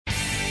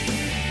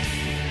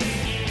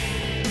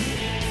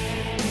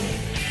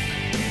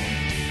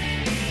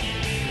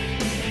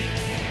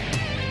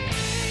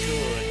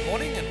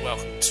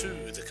welcome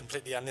to the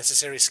Completely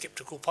Unnecessary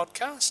Skeptical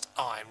podcast.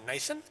 I'm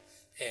Nathan,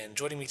 and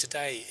joining me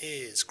today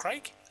is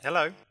Craig.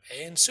 Hello.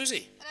 And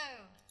Susie.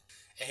 Hello.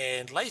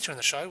 And later in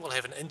the show, we'll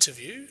have an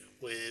interview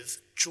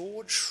with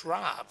George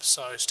Hrab,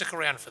 so stick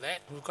around for that.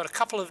 We've got a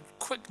couple of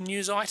quick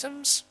news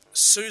items.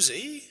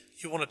 Susie,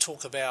 you want to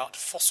talk about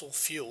fossil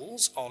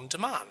fuels on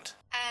demand.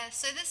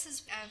 So this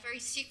is a very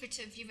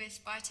secretive US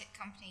biotech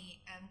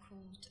company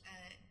called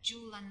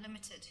Joule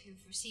Unlimited,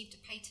 who've received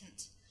a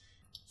patent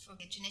for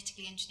a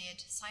genetically engineered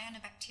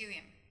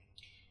cyanobacterium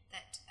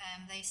that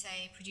they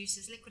say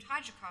produces liquid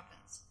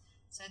hydrocarbons.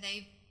 So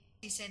they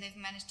say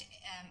they've managed to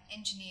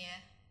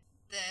engineer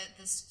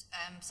this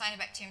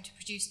cyanobacterium to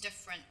produce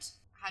different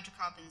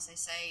hydrocarbons. They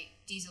say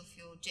diesel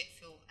fuel, jet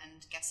fuel,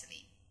 and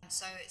gasoline.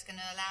 So it's going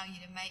to allow you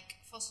to make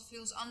fossil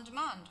fuels on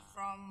demand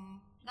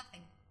from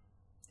nothing,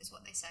 is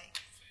what they say.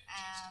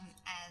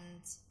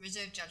 And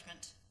reserve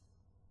judgment,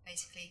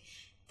 basically.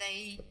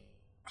 They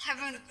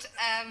haven't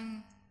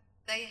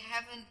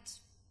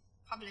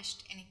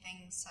published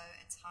anything, so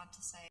it's hard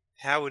to say.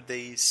 How would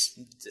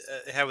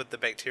the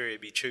bacteria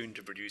be tuned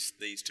to produce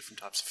these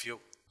different types of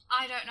fuel?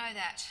 I don't know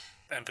that.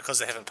 And because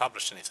they haven't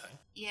published anything.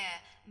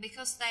 Yeah,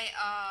 because they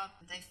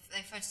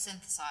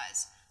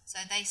photosynthesize. So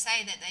they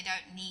say that they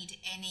don't need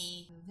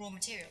any raw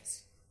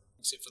materials.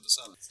 Except for the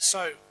sun.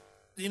 So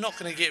you're not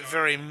going to get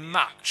very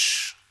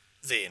much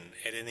then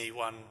at any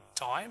one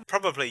time?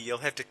 Probably you'll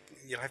have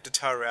to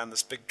tow around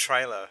this big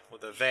trailer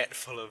with a vat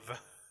full of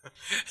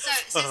So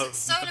it says that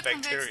solar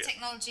bacteria. converter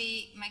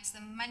technology makes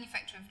the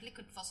manufacture of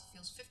liquid fossil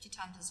fuels 50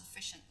 times as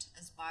efficient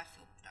as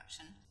biofuel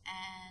production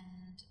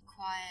and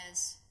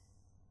requires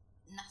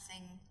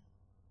nothing.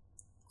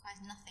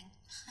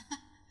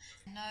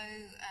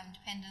 No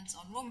dependence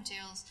on raw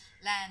materials,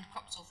 land,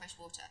 crops or fresh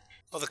water.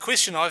 Well, the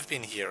question I've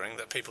been hearing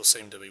that people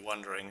seem to be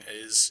wondering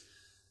is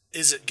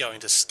it going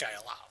to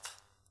scale up?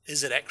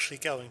 Is it actually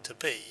going to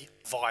be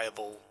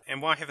viable?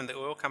 And why haven't the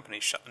oil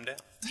companies shut them down?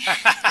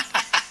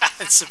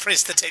 And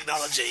suppress the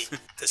technology?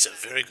 That's a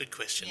very good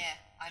question. Yeah,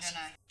 I don't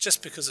know.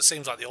 Just because it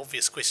seems like the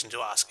obvious question to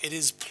ask, it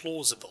is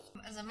plausible.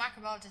 As a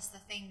microbiologist,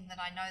 the thing that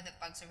I know that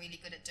bugs are really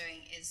good at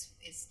doing is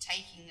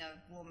taking a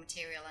raw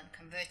material and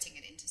converting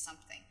it into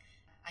something.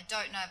 I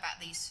don't know about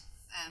these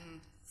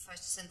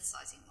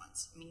photosynthesizing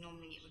ones. I mean,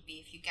 normally it would be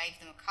if you gave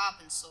them a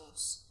carbon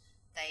source,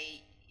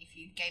 if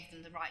you gave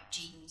them the right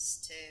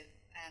genes to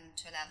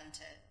allow them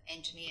to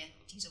engineer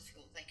diesel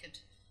fuel, they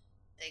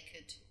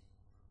could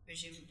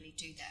presumably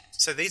do that.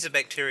 So these are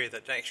bacteria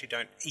that actually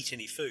don't eat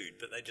any food,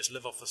 but they just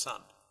live off the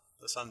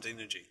sun's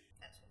energy.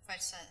 That's what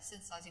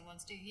photosynthesizing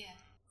ones do, yeah.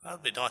 Well,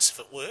 it'd be nice if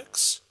it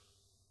works.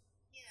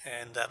 Yeah.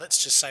 And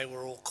let's just say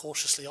we're all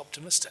cautiously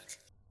optimistic.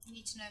 You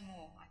need to know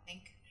more, I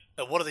think.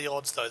 Now, what are the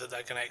odds, though, that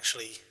they can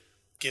actually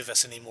give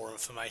us any more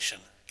information,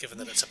 given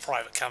that it's a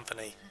private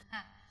company?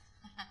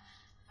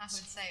 I would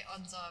say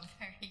odds are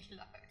very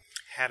low.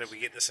 How do we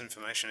get this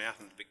information out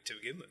to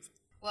begin with?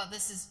 Well,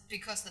 this is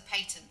because the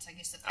patent. I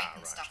guess the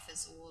patent right. stuff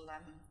is all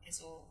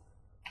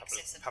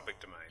accessible. Public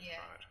domain, Yeah.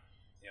 right.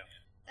 Yeah.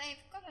 They've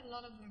got a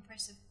lot of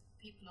impressive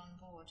people on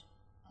board.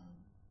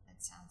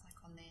 It sounds like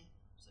on their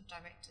sort of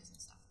directors and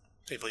stuff.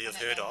 People you've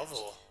heard of,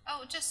 or?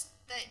 Oh,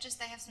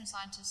 they have some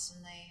scientists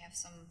and they have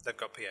some. They've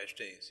got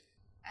PhDs.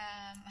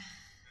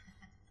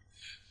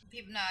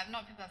 People, no,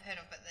 not people I've heard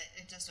of, but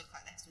it does look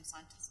like they have some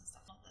scientists and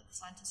stuff. Not that the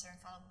scientists are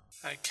infallible.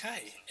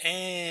 Okay,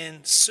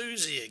 and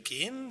Susie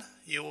again,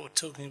 you're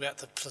talking about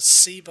the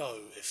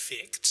placebo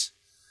effect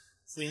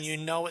when you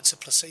know it's a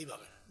placebo.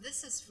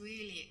 This is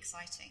really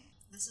exciting.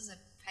 This is a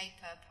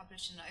paper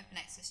published in an open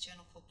access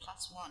journal called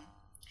PLOS ONE,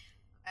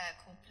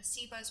 called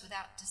Placebos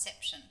Without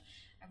Deception,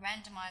 a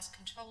randomized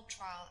controlled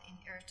trial in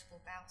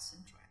irritable bowel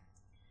syndrome.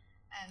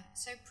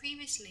 So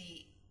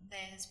previously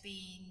there is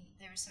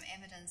some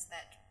evidence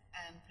that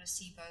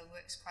placebo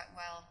works quite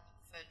well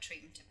for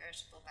treatment of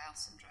irritable bowel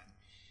syndrome.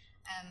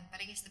 But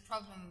I guess the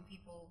problem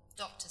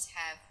doctors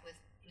have with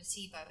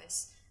placebo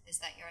is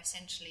that you're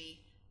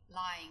essentially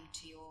lying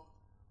to your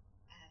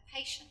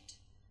patient.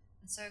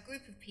 And so a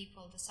group of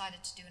people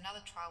decided to do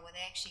another trial where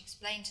they actually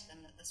explained to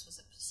them that this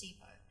was a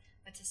placebo,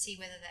 but to see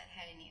whether that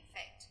had any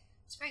effect.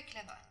 It's very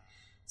clever.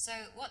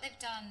 So what they've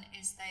done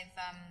is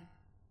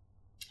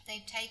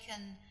they've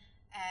taken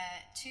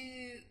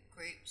two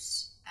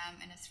groups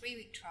in a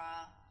 3-week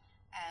trial.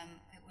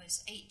 It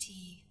was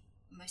 80,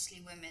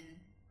 mostly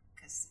women,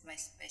 because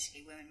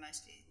basically women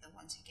mostly the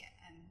ones who get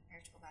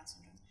irritable bowel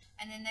syndrome.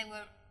 And then they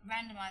were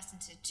randomized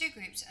into two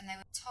groups, and they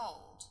were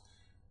told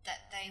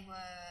that they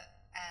were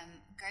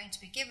going to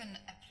be given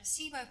a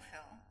placebo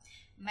pill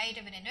made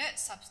of an inert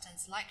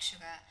substance like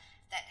sugar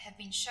that have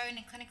been shown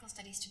in clinical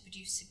studies to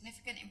produce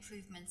significant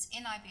improvements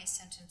in IBS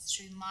symptoms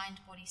through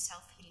mind-body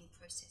self-healing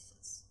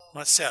processes.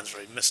 Well, that sounds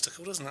very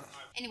mystical, doesn't it?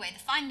 Anyway, the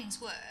findings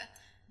were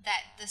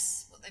that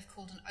this, what they've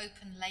called an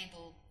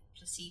open-label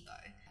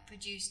placebo,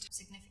 produced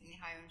significantly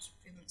higher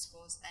improvement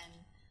scores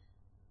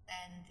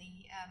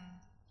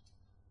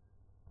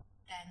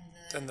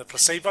than the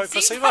placebo.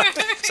 So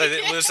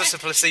was this a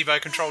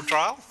placebo-controlled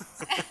trial?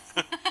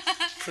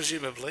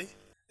 Presumably.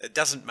 It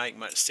doesn't make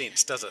much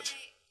sense, does it?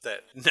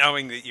 that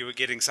knowing that you were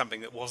getting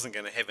something that wasn't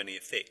going to have any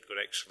effect would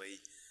actually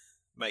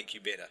make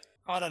you better.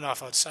 I don't know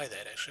if I'd say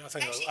that, actually.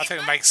 Actually, I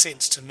think it makes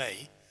sense to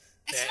me.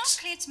 It's not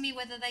clear to me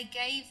whether they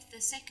gave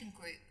the second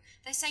group.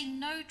 They say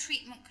no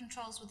treatment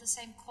controls with the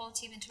same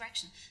quality of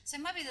interaction. So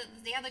maybe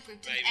the other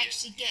group didn't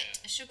actually get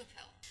a sugar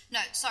pill. No,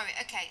 sorry,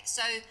 okay.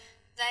 So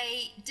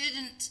they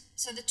didn't...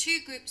 So the two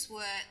groups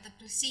were the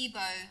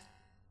placebo,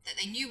 that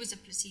they knew was a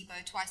placebo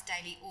twice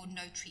daily, or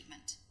no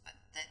treatment, but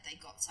that they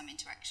got some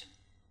interaction.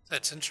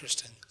 That's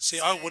interesting. See,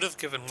 I would have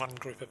given one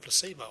group a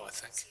placebo, I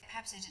think.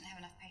 Perhaps they didn't have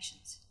enough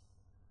patients.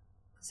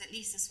 Because at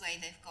least this way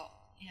they've got,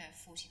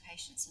 40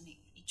 patients in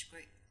each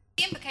group.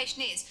 The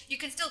implication is you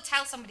can still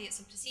tell somebody it's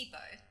a placebo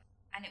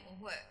and it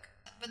will work.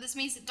 But this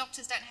means that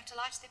doctors don't have to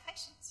lie to their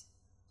patients,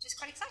 which is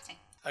quite exciting.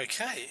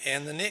 Okay,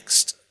 and the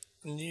next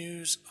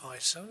news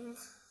item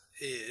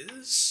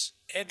is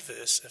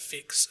adverse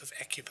effects of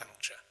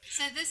acupuncture.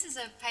 So this is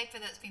a paper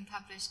that's been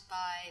published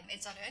by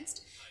Edzard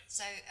Ernst.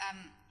 So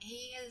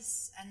he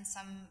and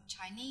some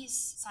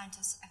Chinese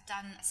scientists have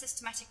done a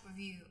systematic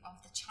review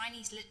of the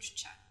Chinese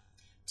literature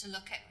to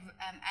look at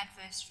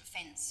adverse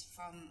effects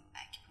from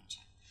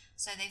acupuncture.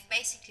 So they've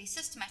basically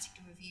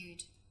systematically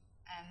reviewed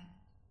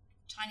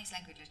Chinese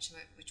language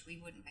literature, which we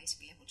wouldn't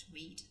basically be able to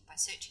read, by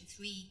searching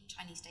 3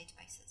 Chinese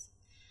databases,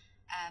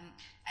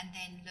 and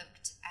then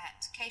looked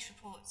at case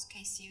reports,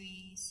 case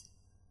series,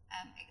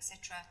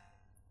 etc.,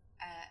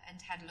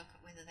 and had a look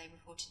at whether they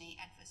report any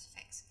adverse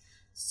effects.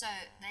 So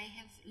they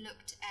have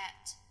looked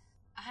at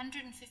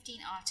 115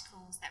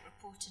 articles that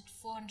reported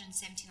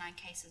 479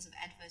 cases of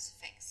adverse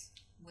effects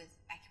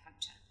with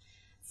acupuncture.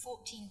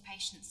 14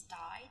 patients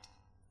died.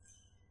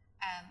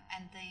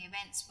 And the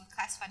events were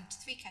classified into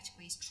 3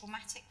 categories: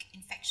 traumatic,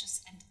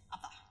 infectious, and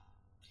other.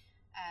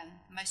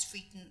 The most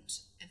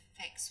frequent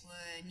effects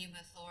were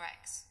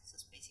pneumothorax, so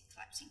it's basically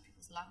collapsing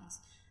people's lungs,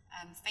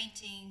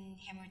 fainting,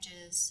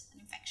 hemorrhages,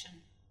 and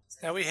infection.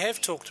 Now, we have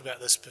talked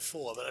about this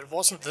before, but it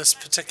wasn't this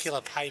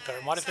particular paper.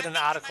 It might have been an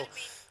article,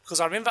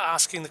 because I remember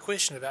asking the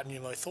question about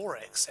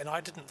pneumothorax, and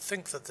I didn't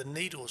think that the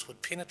needles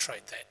would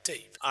penetrate that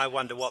deep. I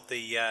wonder what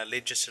the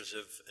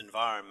legislative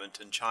environment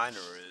in China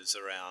is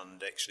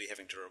around actually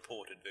having to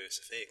report adverse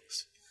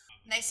effects.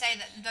 And they say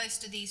that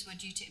most of these were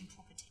due to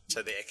improper technique.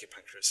 So the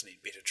acupuncturists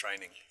need better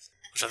training.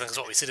 Which I think is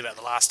what we said about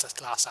the last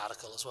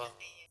article as well,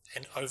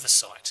 and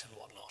oversight and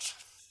whatnot.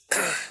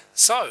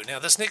 So, now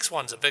this next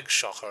one's a big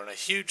shocker and a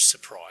huge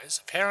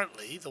surprise.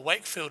 Apparently, the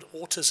Wakefield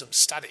autism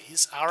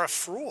studies are a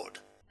fraud.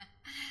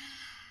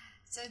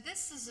 So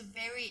this is a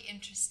very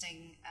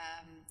interesting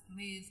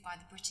move by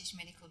the British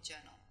Medical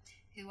Journal,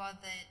 who are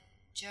the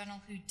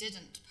journal who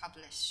didn't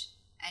publish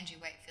Andrew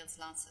Wakefield's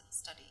Lancet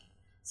study.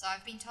 So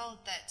I've been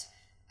told that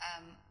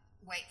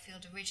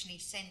Wakefield originally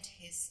sent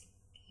his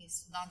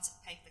Lancet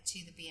paper to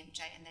the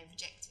BMJ and they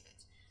rejected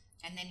it.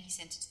 And then he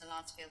sent it to the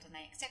Lancet and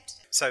they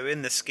accepted it. So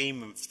in the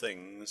scheme of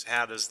things,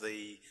 how does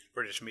the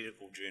British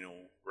Medical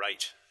Journal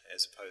rate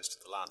as opposed to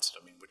the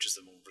Lancet? I mean, which is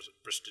the more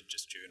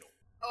prestigious journal?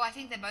 Oh, I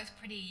think they're both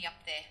pretty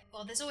up there.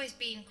 Well, there's always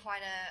been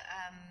quite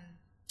a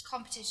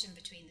competition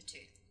between the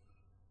two.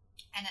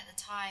 And at the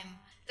time,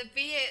 the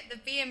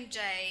BMJ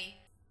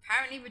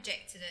apparently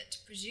rejected it,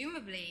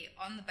 presumably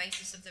on the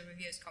basis of the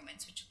reviewers'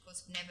 comments, which of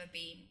course have never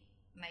been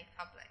made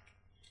public.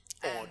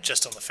 Or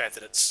just on the fact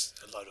that it's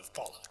a load of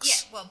bollocks.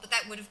 Yeah, well, but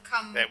that would have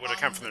come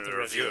from the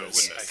reviewer, wouldn't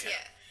it? Okay.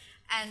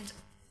 Yeah. And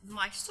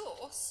my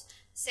source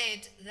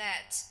said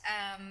that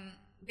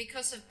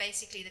because of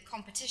basically the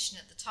competition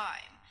at the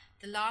time,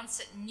 the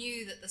Lancet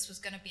knew that this was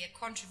going to be a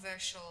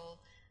controversial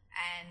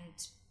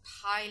and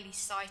highly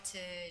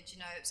cited, it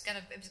was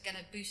going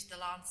to boost the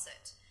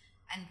Lancet,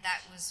 and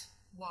that was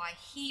why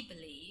he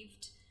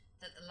believed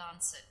that the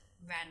Lancet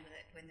ran with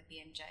it when the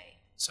BMJ.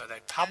 So they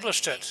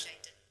published it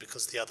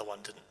because the other one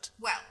didn't.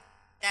 Well,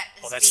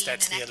 that's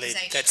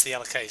the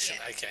allocation.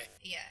 Yeah. Okay.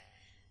 Yeah.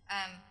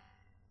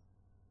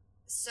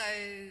 So,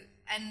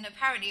 and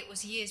apparently it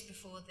was years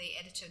before the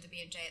editor of the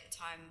BMJ at the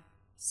time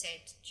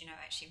said,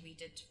 actually we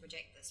did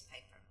reject this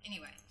paper.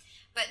 Anyway,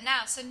 but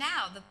now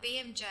the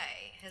BMJ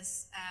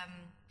has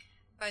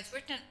both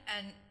written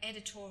an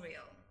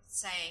editorial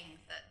saying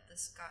that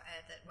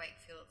that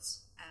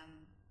Wakefield's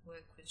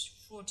work was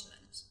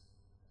fraudulent,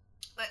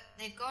 but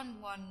they've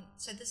gone one.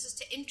 So this is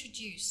to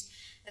introduce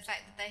the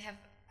fact that they have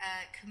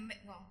I'm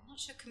not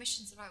sure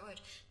commission's the right word.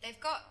 They've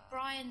got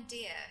Brian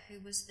Deere, who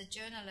was the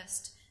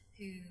journalist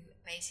who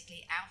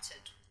basically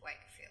outed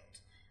Wakefield,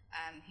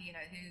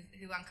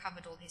 who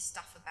uncovered all his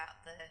stuff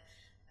about the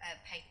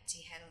patents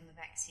he had on the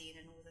vaccine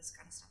and all this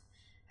kind of stuff.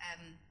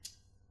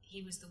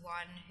 He was the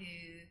one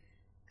who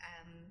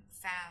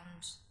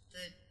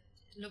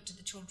looked at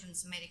the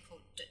children's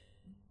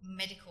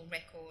medical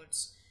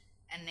records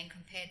and then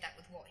compared that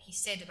with what he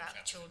said about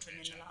the children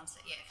in the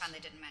Lancet. Yeah, found they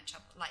didn't match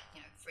up. Like,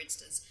 for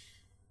instance,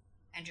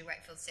 Andrew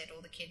Wakefield said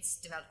all the kids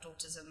developed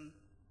autism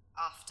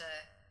after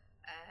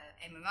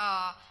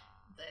MMR.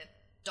 The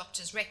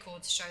doctor's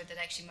records showed that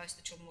actually most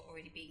of the children were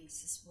already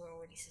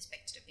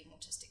suspected of being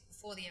autistic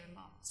before the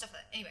MMR, stuff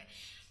like that. Anyway,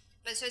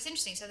 but so it's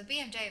interesting. So the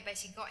BMJ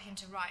basically got him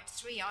to write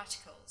 3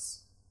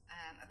 articles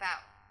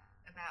about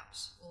about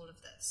all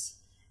of this.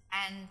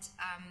 And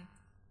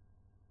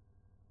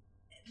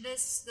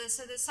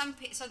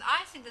so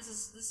I think this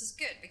is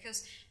good,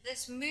 because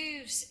this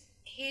moves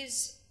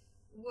his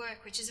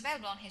work, which is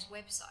available on his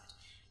website,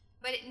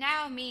 but it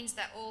now means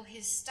that all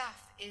his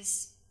stuff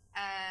is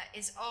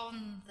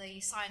on the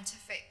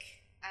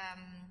scientific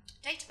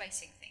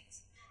databasing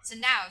things. So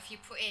now, if you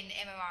put in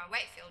MMR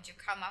Wakefield, you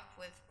come up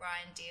with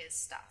Brian Deer's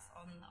stuff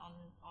on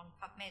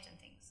PubMed and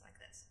things like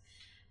this,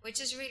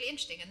 which is really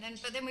interesting.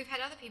 But then we've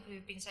had other people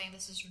who've been saying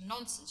this is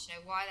nonsense.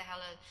 Why the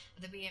hell are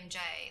the BMJ,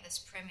 this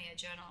premier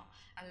journal,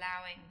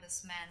 allowing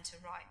this man to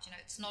write?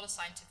 It's not a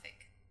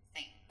scientific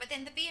thing. But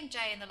then the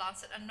BMJ and the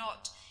Lancet are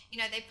not.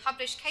 They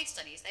publish case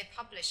studies, they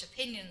publish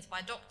opinions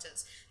by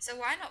doctors. So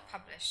why not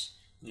publish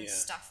this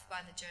stuff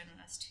by the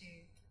journalist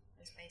who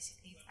was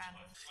basically found?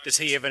 Does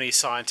he have any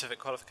scientific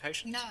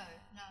qualifications? No,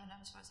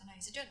 not as far as I know.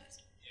 He's a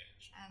journalist.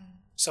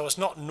 So it's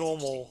not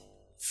normal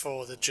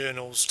for the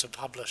journals to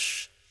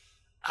publish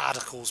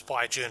articles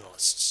by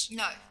journalists?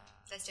 No,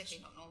 that's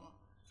definitely not normal.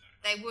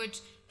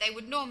 They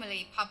would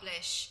normally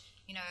publish,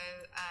 it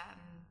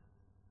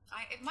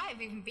might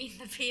have even been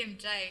the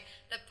BMJ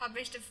that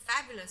published a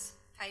fabulous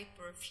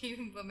paper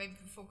maybe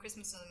before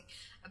Christmas or something,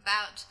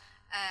 about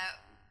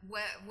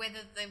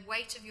whether the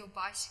weight of your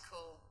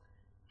bicycle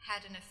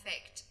had an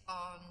effect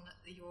on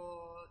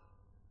your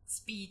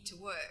speed to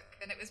work.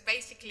 And it was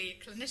basically a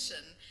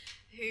clinician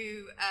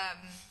who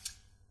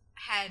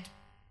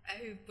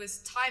who was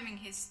timing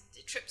his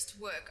trips to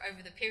work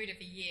over the period of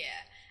a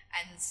year,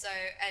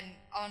 and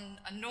on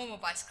a normal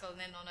bicycle and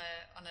then on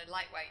a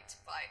lightweight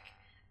bike.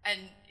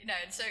 And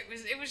so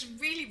it was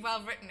really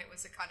well written. It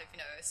was a kind of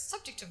a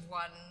subject of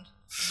one.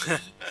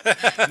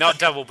 Not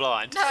double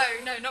blind.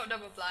 No, not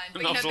double blind.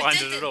 But, not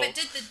blinded at all.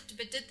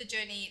 But did the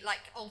journey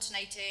like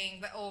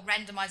alternating or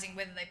randomizing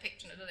whether they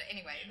picked it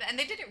anyway? And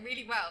they did it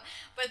really well.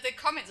 But the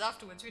comments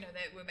afterwards, there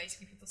were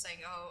basically people saying,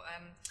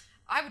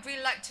 I would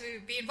really like to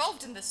be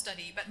involved in this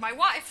study, but my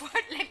wife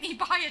won't let me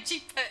buy a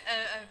cheap.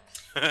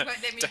 Won't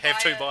let me to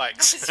have two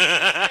bikes.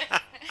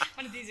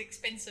 One of these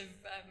expensive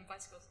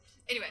bicycles.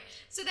 Anyway,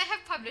 so they have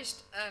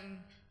published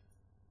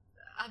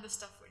other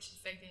stuff which is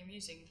vaguely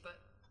amusing, but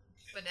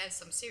there's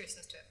some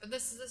seriousness to it. But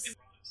this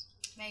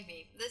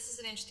is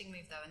an interesting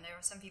move, though, and there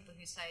are some people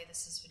who say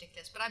this is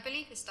ridiculous. But I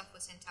believe his stuff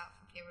was sent out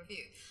for peer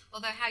review.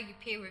 Although how you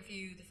peer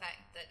review the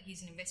fact that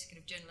he's an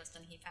investigative journalist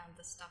and he found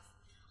this stuff,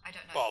 I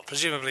don't know. Well,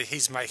 presumably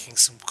he's making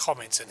some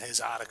comments in his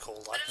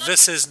article like,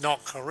 this is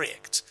not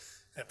correct.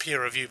 A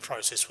peer review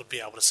process would be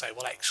able to say,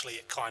 well, actually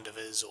it kind of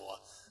is, or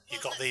you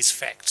got these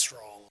facts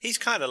wrong. He's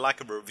kind of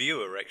like a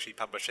reviewer actually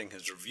publishing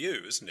his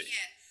review, isn't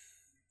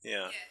he?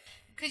 Yeah.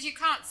 Because you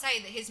can't say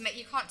that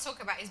you can't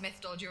talk about his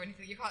methodology or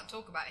anything. You can't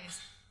talk about his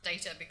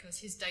data because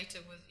his data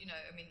was,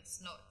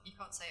 it's not. You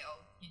can't say, oh,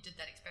 you did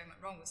that experiment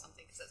wrong or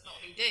something, because that's not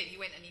what he did. He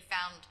went and he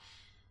found,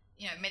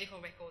 medical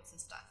records and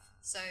stuff.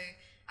 So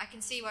I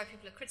can see why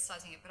people are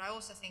criticising it, but I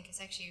also think it's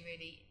actually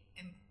really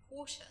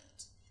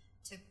important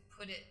to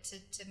put it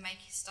to make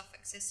his stuff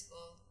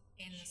accessible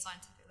in the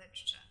scientific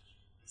literature.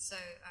 So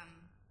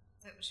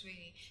that was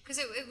really, because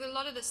a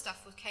lot of the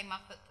stuff came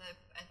up at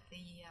the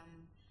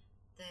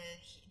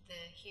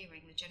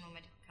hearing, the General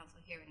Medical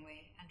Council hearing, where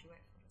Andrew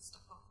Wakefield was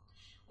stuff off.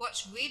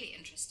 What's really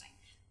interesting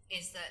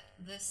is that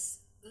this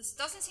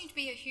doesn't seem to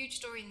be a huge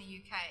story in the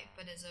UK,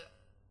 but is a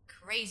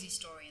crazy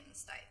story in the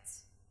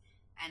States,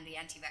 and the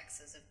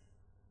anti-vaxxers have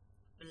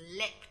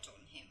leapt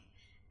on him,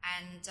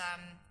 and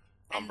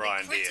on the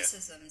Brian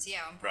criticisms,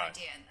 Deer. on Brian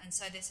Deer, and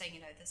so they're saying,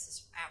 this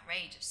is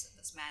outrageous,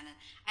 this man,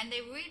 and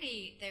they're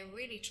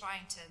really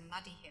trying to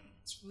muddy him.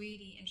 It's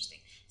really interesting.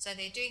 So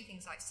they're doing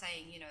things like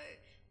saying,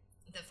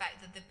 the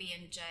fact that the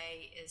BMJ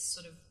is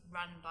sort of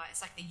run by,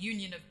 it's like the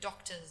union of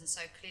doctors, and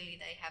so clearly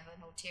they have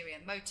an ulterior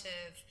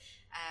motive.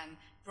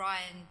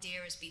 Brian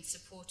Deer has been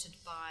supported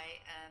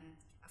by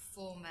a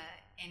former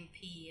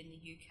MP in the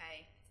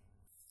UK.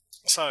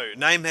 So,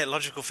 name that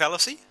logical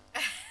fallacy?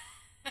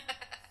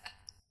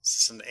 Is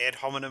this an ad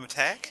hominem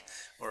attack?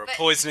 Or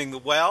poisoning the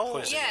well?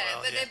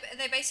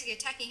 They're basically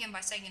attacking him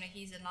by saying,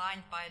 he's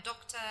aligned by a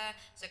doctor,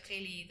 so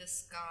clearly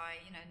this guy,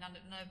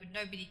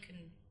 nobody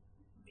can,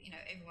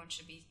 everyone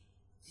should be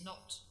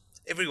not...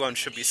 Everyone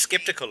should be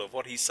sceptical of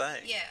what he's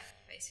saying. Yeah,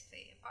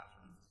 basically, apart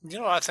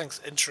from... What I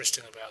think's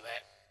interesting about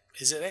that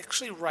is it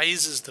actually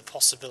raises the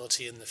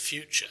possibility in the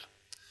future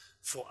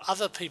for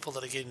other people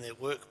that are getting their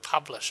work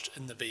published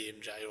in the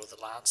BMJ or the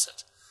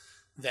Lancet,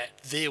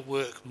 that their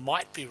work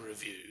might be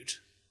reviewed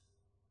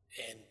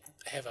and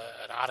have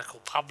an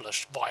article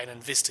published by an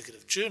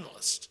investigative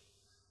journalist.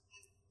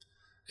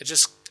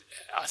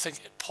 I think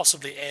it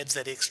possibly adds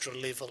that extra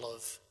level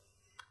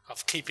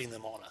of keeping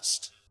them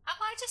honest.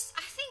 I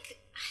think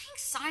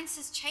science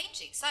is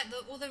changing. So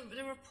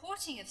the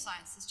reporting of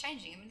science is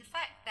changing. I mean, the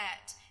fact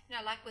that,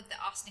 like with the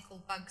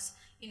arsenical bugs,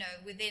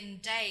 within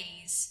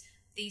days,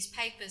 these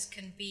papers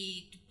can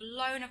be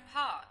blown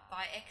apart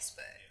by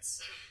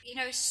experts.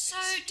 So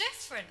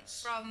different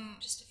from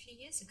just a few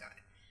years ago.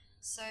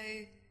 So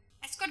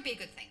it's got to be a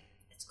good thing.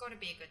 It's got to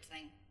be a good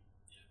thing,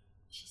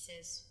 she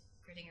says,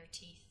 gritting her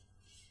teeth.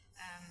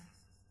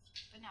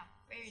 But no,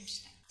 very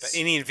interesting. But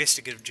any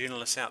investigative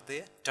journalists out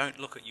there, don't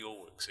look at your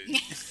work, Susie.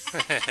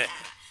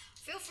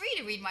 Feel free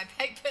to read my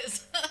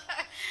papers.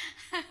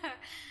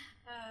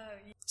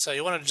 So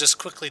you want to just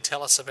quickly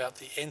tell us about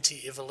the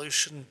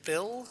anti-evolution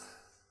bill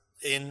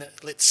in,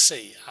 let's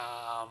see,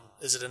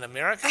 is it in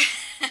America?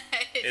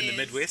 In the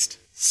Midwest?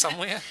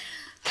 Somewhere?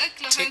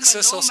 Oklahoma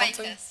Texas or lawmaker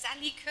something?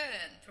 Sally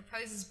Kern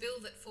proposes bill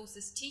that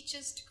forces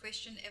teachers to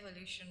question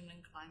evolution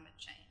and climate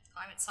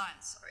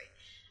science.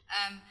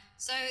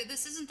 So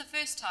this isn't the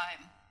first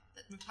time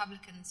that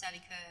Republican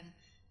Sally Kern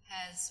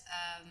has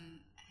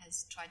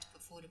tried to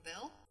put forward a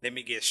bill. Let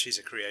me guess, she's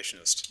a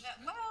creationist.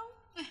 Well,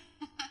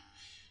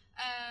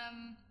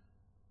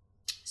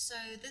 so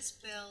this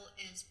bill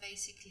is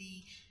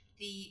basically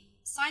the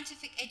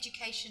Scientific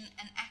Education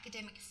and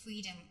Academic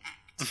Freedom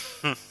Act.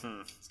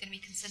 It's going to be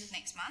considered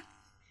next month.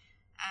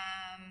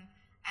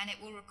 And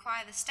it will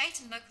require the state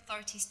and local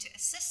authorities to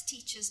assist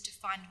teachers to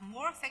find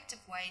more effective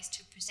ways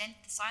to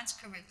present the science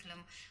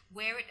curriculum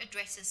where it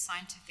addresses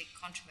scientific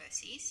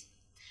controversies,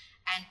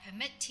 and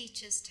permit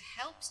teachers to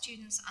help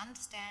students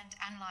understand,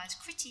 analyse,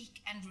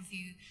 critique and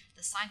review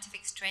the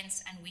scientific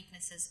strengths and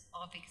weaknesses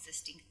of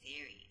existing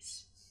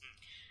theories.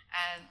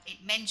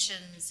 It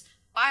mentions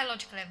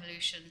biological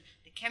evolution,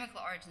 the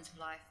chemical origins of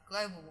life,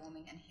 global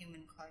warming and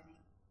human cloning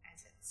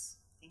as its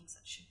things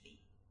that should be.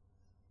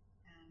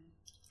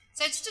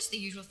 So it's just the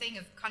usual thing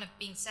of kind of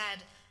being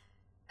sad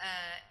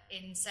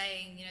in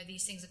saying,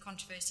 these things are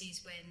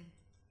controversies when...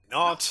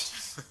 Not.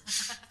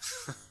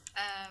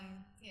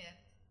 Yeah.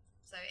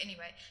 So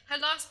anyway, her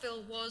last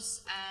bill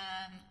was,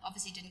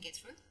 obviously didn't get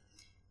through,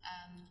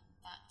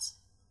 but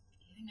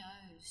who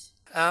knows?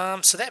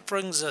 So that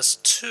brings us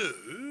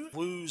to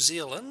New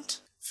Zealand.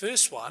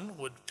 First one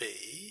would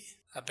be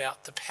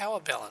about the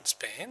power balance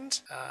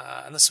band,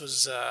 and this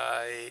was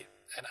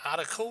an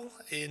article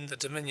in the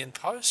Dominion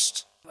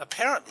Post.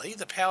 Apparently,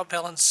 the power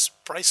balance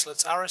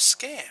bracelets are a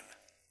scam,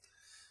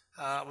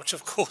 which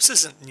of course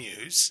isn't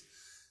news,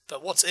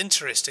 but what's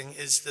interesting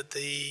is that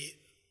the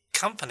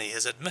company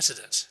has admitted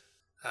it.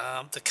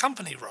 The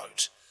company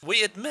wrote,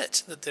 "We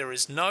admit that there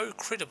is no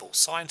credible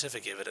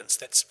scientific evidence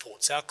that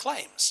supports our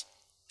claims."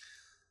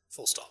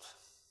 Full stop.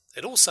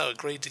 It also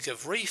agreed to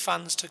give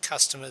refunds to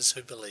customers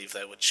who believe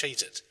they were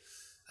cheated,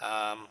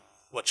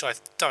 which I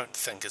don't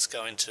think is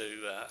going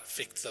to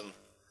affect them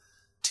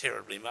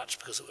terribly much,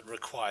 because it would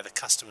require the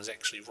customers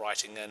actually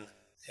writing in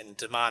and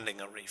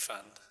demanding a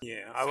refund.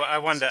 Yeah, I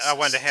wonder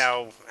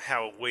how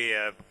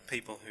aware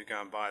people who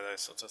go and buy those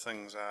sorts of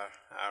things are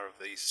of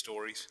these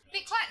stories. It'd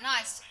be quite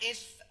nice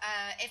if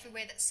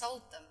everywhere that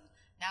sold them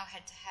now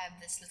had to have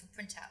this little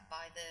printout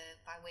by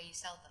where you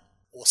sell them.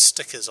 Or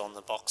stickers on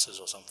the boxes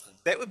or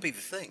something. That would be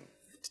the thing,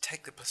 to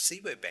take the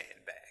placebo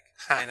band back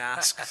and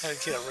ask...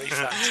 Get a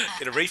refund.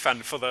 Get a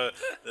refund for the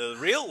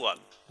real one.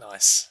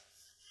 Nice.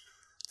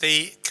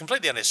 The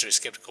Completely Unnecessary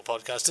Skeptical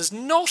podcast does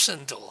not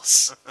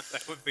endorse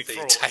That would be the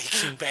fraud.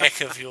 taking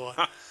back of your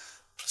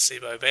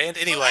placebo band.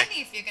 Anyway, Well,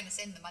 only if you're going to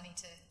send the money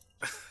to...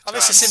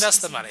 unless you send us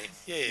the money.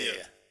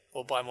 Yeah.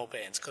 Or buy more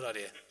bands. Good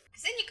idea.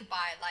 Because then you could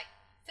buy,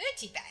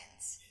 30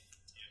 bands.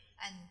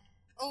 And,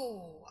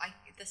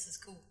 this is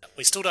cool.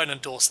 We still don't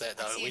endorse that,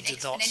 I though. see We an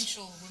did not.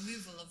 exponential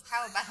removal of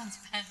power balance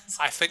bands.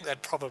 I think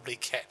they'd probably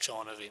catch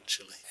on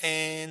eventually.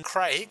 And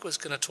Craig was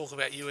going to talk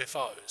about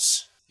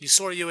UFOs. You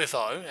saw a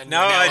UFO and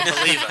No, you're now I a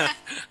believer.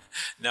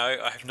 No,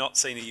 I have not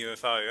seen a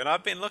UFO, and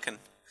I've been looking.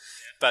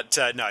 But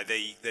no,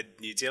 the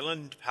New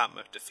Zealand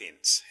Department of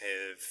Defence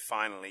have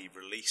finally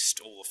released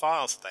all the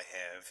files that they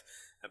have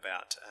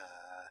about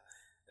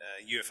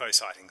UFO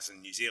sightings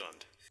in New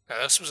Zealand. Now,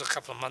 this was a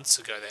couple of months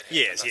ago that happened.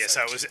 Yes, I yes.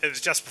 So think. it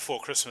was just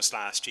before Christmas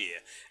last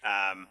year,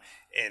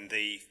 and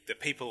the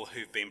people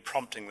who've been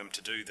prompting them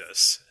to do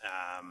this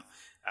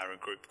are a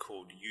group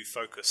called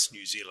UFOS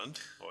New Zealand,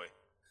 or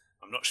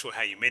I'm not sure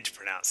how you meant to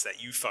pronounce that,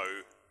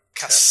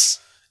 UFOS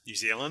New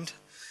Zealand.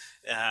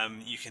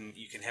 You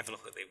can have a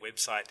look at their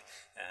website,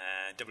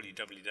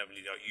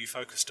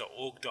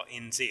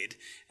 www.ufocus.org.nz,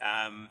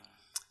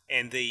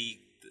 and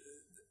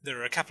there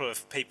are a couple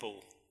of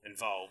people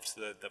involved.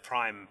 The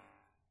prime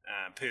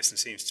person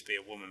seems to be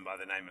a woman by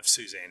the name of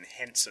Suzanne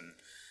Hansen.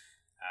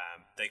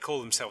 They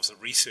call themselves a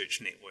research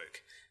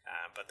network,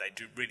 but they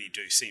really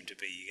do seem to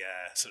be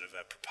sort of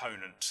a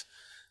proponent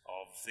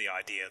of the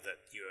idea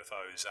that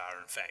UFOs are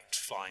in fact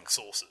flying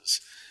saucers.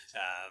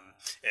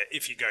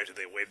 If you go to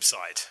their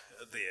website,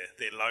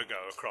 their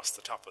logo across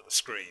the top of the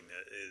screen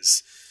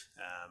is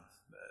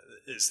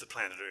the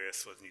planet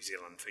Earth with New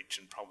Zealand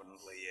featured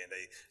prominently, and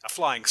a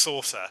flying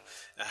saucer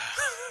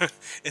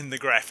in the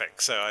graphic.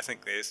 So I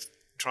think they're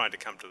trying to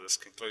come to this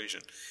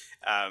conclusion.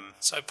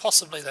 So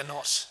possibly they're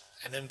not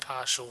an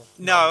impartial.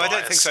 No, I don't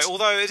non-biased- think so.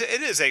 Although it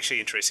is actually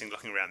interesting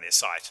looking around their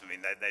site. I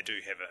mean, they do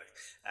have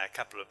a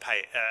couple of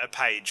a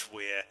page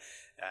where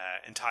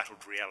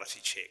entitled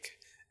Reality Check,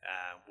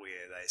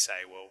 where they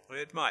say, well,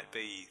 it might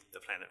be the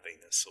planet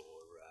Venus, or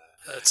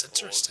That's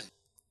interesting.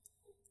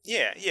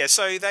 yeah.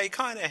 So they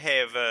kind of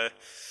have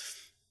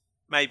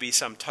maybe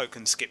some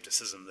token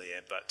skepticism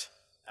there, but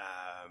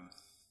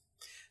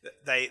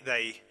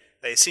they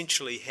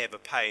essentially have a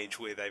page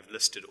where they've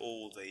listed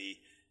all the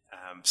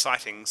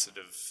sightings that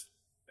have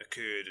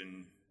occurred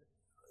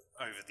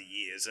over the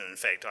years. And in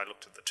fact, I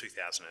looked at the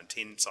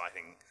 2010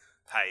 sighting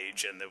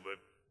page, and there were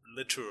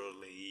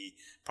literally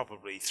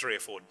probably 3 or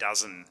 4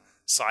 dozen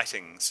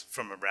sightings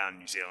from around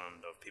New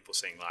Zealand of people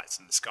seeing lights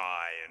in the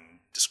sky and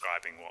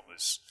describing what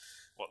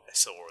they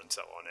saw and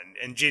so on.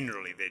 And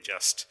generally, they're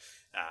just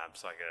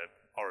it's like an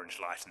orange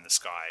light in the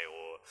sky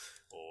or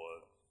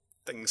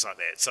things like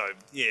that. So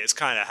yeah, it's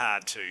kind of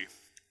hard to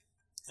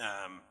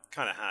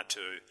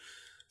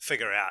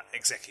figure out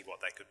exactly what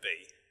they could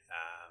be.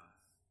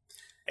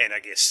 And I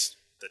guess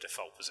the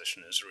default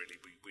position is really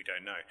we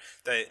don't know.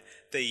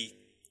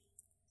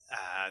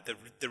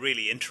 The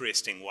really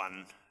interesting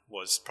one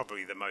was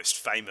probably the most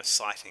famous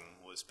sighting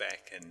was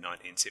back in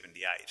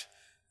 1978,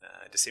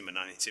 December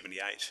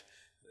 1978,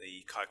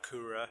 the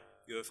Kaikoura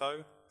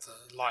UFO.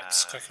 The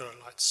lights, Kaikoura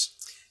lights.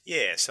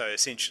 Yeah, so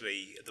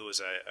essentially there was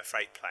a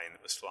freight plane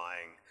that was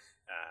flying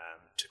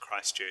to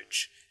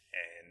Christchurch,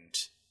 and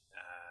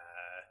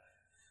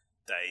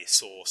they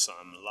saw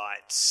some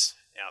lights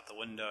out the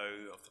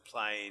window of the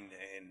plane,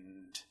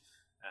 and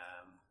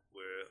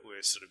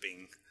were sort of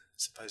being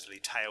supposedly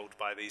tailed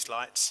by these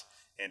lights,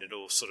 and it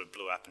all sort of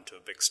blew up into a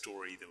big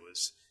story. There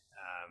was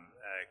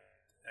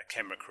a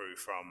camera crew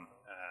from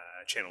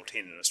Channel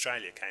 10 in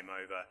Australia came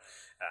over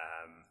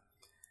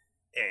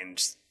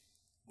and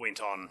went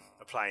on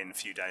a plane a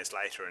few days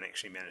later and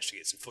actually managed to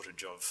get some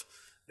footage of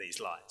these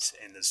lights.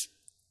 And there's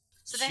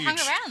So they hung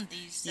around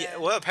these. Yeah,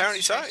 well,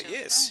 apparently so.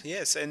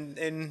 Yes,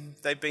 and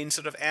they've been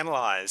sort of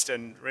analysed.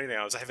 And really,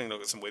 I was having a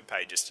look at some web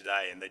pages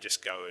today, and they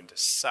just go into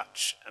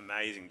such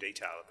amazing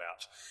detail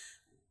about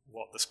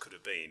what this could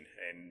have been.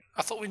 And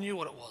I thought we knew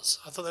what it was.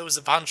 I thought there was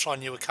the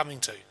punchline you were coming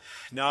to.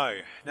 No,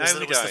 we It was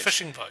don't. the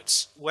fishing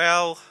boats.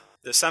 Well,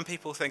 there's some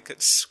people think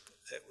it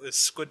was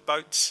squid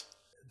boats.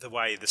 The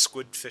way the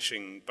squid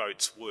fishing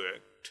boats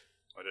worked,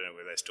 I don't know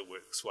whether they still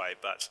work this way,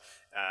 but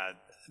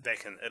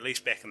at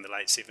least back in the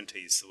late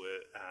 70s, there were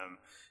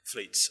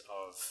fleets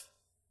of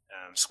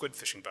squid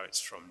fishing boats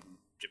from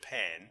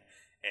Japan,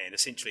 and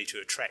essentially to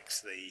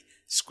attract the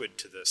squid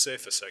to the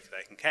surface so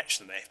they can catch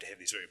them, they have to have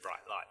these very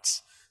bright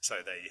lights. So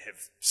they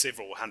have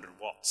several hundred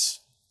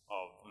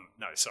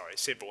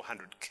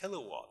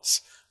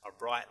kilowatts of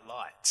bright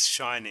lights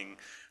shining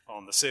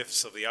on the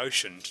surface of the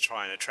ocean to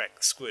try and attract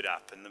the squid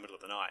up in the middle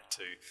of the night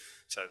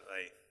so that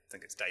they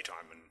think it's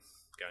daytime and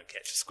go and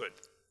catch the squid.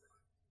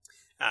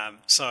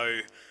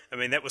 So, I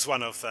mean, that was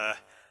one of the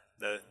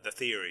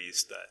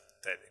theories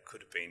that it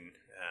could have been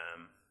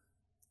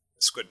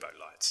squid boat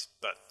lights,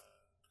 but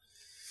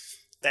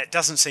that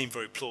doesn't seem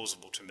very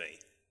plausible to me.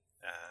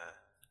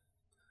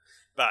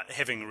 But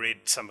having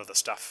read some of the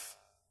stuff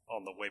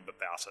on the web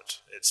about it,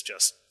 it's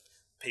just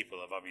people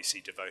have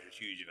obviously devoted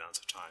huge amounts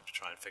of time to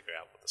try and figure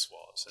out what this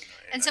was.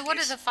 And so what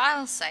do the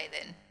files say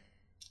then?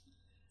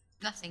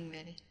 Nothing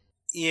really.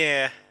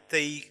 Yeah,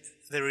 the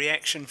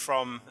reaction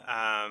from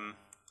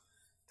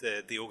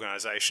the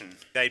organisation,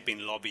 they'd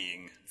been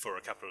lobbying for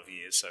a couple of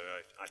years, so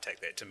I take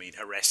that to mean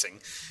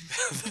harassing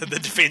the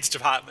Defence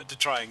Department to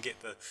try and get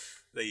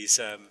these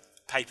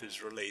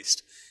papers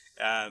released.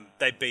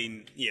 They'd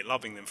been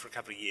lobbying them for a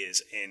couple of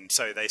years, and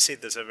so they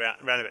said there's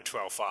around about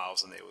 12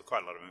 files, and there was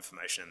quite a lot of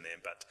information in there,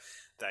 but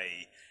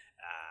they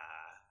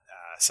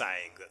are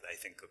saying that they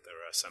think that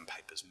there are some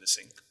papers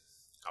missing,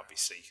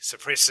 obviously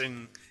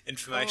suppressing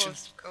information.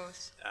 Of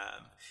course.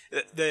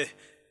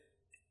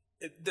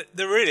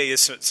 There really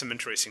is some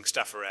interesting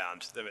stuff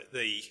around.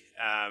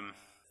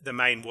 The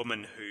main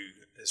woman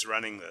who is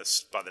running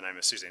this, by the name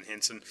of Suzanne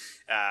Henson,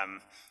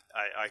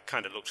 I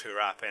kind of looked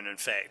her up, and in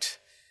fact,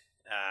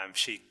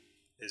 she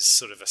is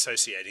sort of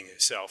associating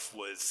herself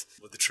with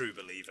the True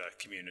Believer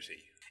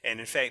community.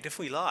 And in fact, if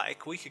we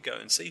like, we could go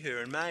and see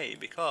her in May,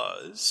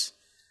 because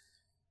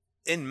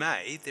in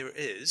May there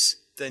is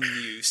the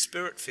new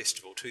Spirit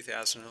Festival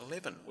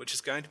 2011, which is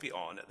going to be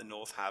on at the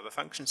North Harbour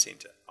Function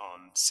Centre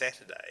on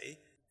Saturday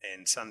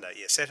and Sunday.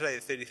 Yeah, Saturday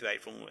the 30th of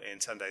April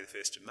and Sunday the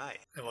 1st of May.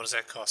 And what does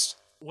that cost?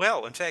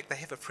 Well, in fact, they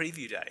have a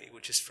preview day,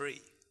 which is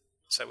free,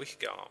 so we could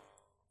go on.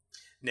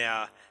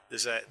 Now,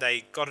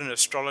 they got an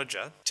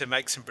astrologer to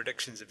make some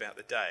predictions about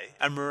the day.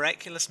 A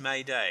miraculous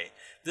May day.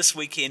 This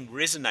weekend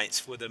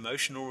resonates with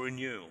emotional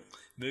renewal.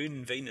 Moon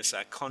and Venus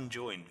are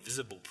conjoined,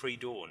 visible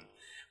pre-dawn.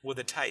 With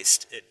a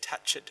taste, it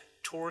touch it,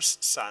 Taurus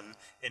Sun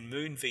and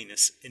Moon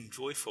Venus in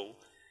joyful,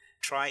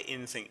 try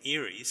anything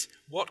Aries.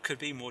 What could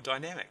be more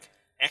dynamic?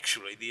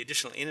 Actually, the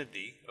additional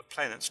energy of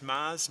planets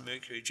Mars,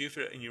 Mercury,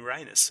 Jupiter and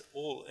Uranus,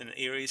 all in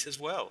Aries as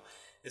well,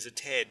 is a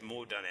tad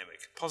more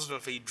dynamic.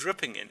 Positively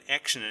dripping in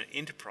action and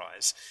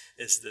enterprise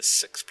is the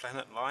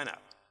 6-planet lineup.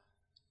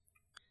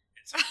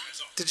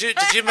 Did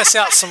you miss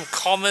out some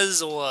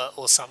commas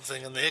or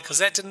something in there? Because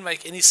that didn't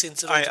make any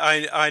sense at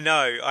all. I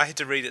know. I had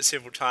to read it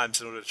several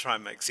times in order to try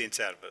and make sense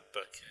out of it.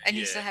 But and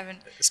you still haven't?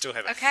 Still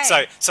haven't. Okay.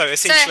 So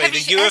essentially the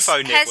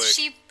UFO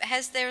network...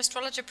 Has their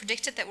astrologer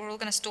predicted that we're all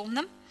going to storm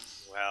them?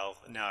 Well,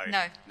 no.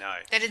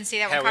 They didn't see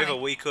that one coming.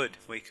 coming. We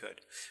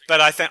could. But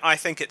I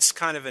think it's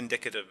kind of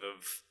indicative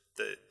of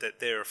that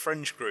they're a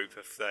fringe group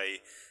if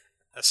they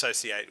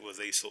associate with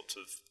these sorts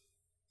of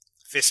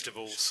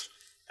festivals.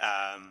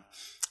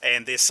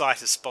 And their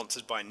site is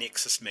sponsored by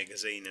Nexus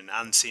magazine and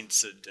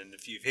Uncensored, and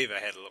if you've ever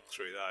had a look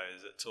through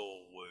those, it's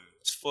all woo.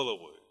 It's full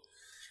of woo.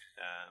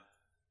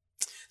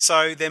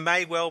 So there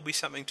may well be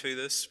something to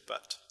this,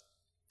 but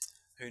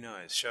who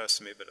knows? Show us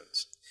some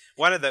evidence.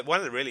 One of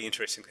the really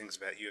interesting things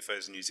about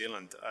UFOs in New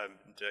Zealand, I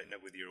don't know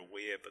whether you're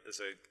aware, but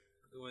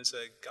there was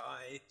a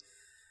guy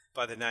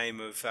by the name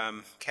of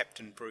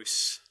Captain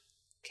Bruce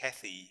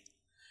Cathy,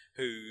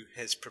 who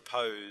has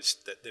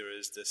proposed that there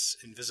is this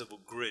invisible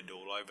grid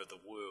all over the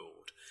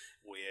world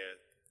where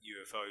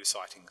UFO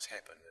sightings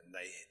happen, and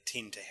they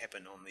tend to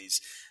happen on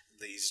these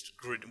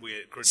grid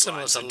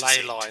similar lines to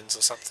ley lines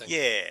or something.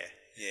 Yeah,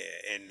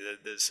 and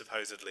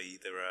supposedly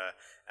there are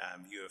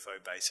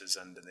UFO bases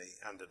under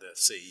the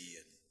sea,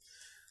 and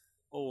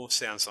all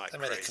sounds like they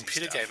made a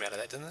computer stuff. game out of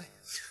that, didn't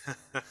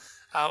they?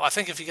 I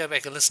think if you go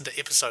back and listen to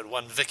episode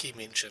 1, Vicky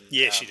mentioned.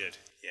 Yeah, she did.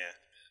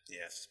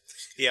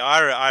 Yeah.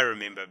 I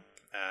remember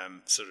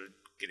sort of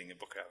getting a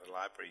book out of the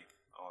library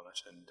on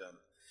it, and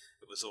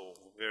it was all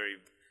very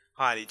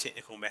highly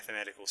technical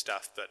mathematical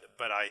stuff. But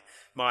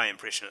my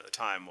impression at the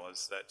time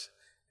was that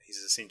he's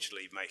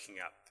essentially making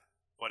up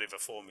whatever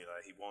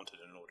formula he wanted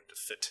in order to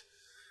fit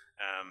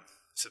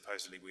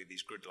supposedly where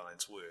these grid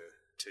lines were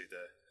to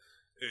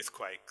the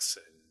earthquakes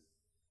and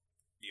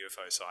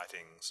UFO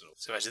sightings.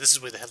 So actually, this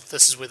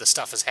is where the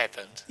stuff has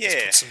happened. Yeah,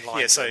 Let's put some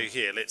lines So in.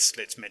 here,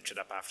 let's match it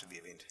up after the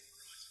event.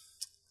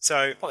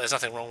 So Well, there's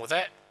nothing wrong with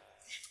that,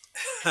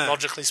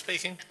 logically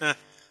speaking.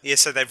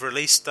 So they've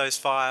released those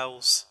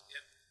files.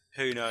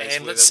 Who knows? And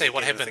whether let's see we'll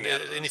what get happened. anything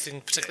out of them.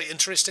 Anything particularly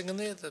interesting in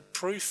there? The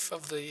proof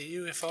of the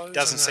UFOs?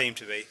 Doesn't seem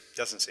to be.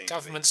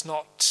 Government's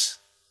not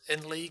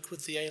in league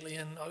with the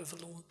alien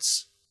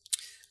overlords?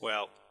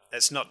 Well,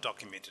 it's not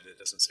documented, it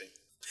doesn't seem.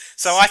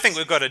 So I think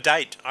we've got a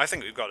date.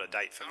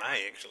 For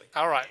May, actually.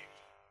 All right.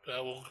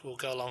 We'll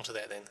go along to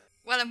that then.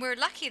 Well, and we're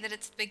lucky that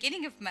it's the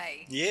beginning of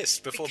May. Yes,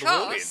 before the war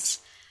ends.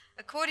 Because,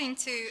 according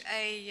to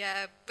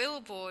a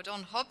billboard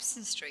on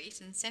Hobson Street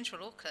in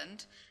central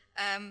Auckland,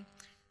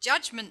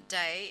 Judgment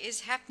Day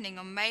is happening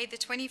on May the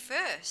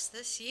 21st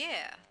this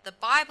year. The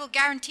Bible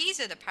guarantees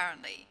it,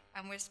 apparently.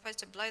 And we're supposed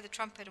to blow the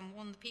trumpet and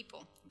warn the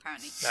people,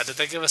 apparently. Now, did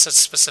they give us a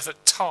specific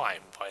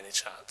time by any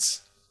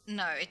chance?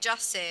 No, it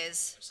just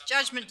says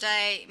Judgment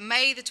Day,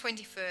 May the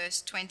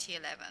 21st,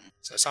 2011.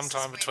 So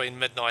sometime between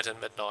midnight and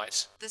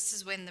midnight. This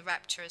is when the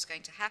rapture is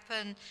going to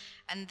happen.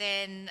 And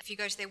then if you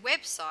go to their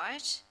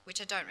website, which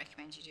I don't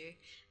recommend you do.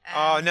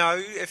 No,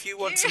 if you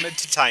want some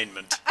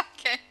entertainment.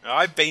 Okay.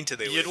 I've been to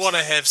their website. You'd want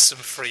to have some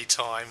free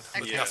time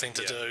with Okay. nothing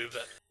to do,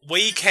 but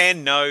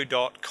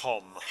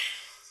wecanknow.com.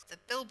 The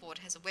billboard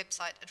has a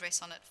website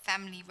address on it,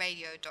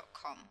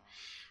 familyradio.com.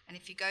 And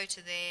if you go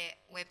to their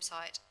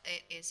website,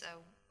 it is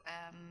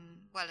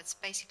it's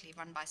basically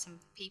run by some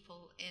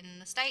people in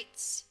the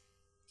States.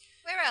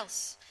 Where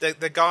else?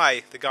 The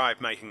guy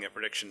making that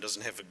prediction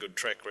doesn't have a good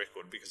track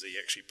record because he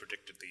actually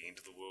predicted the end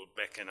of the world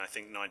back in, I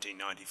think,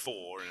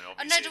 1994. And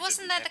obviously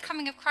Wasn't that the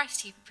coming of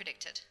Christ he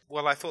predicted?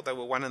 Well, I thought they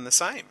were one and the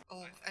same.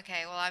 Oh,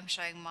 okay. Well, I'm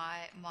showing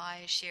my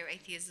sheer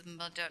atheism.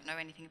 I don't know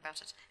anything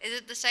about it. Is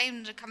it the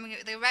same?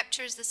 The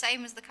rapture is the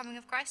same as the coming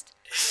of Christ?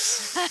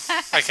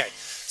 okay.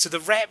 So the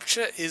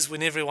rapture is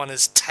when everyone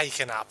is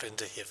taken up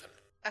into heaven.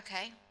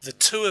 Okay. The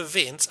two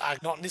events are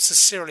not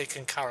necessarily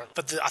concurrent,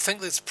 but I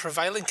think the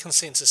prevailing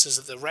consensus is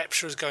that the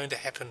rapture is going to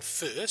happen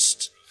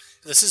first.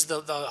 This is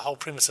the whole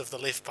premise of the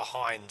Left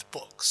Behind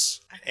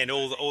books. And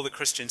all the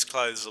Christians'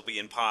 clothes will be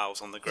in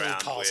piles on the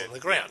ground. On the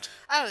ground.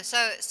 Oh,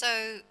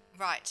 so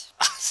right.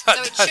 So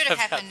it should have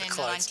happened in the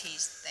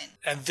 90s then.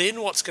 And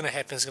then what's going to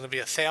happen is going to be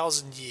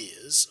 1,000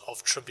 years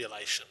of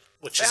tribulation,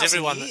 which is 1,000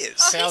 everyone.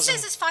 years? Oh, he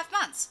says it's 5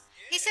 months.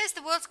 He says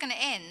the world's going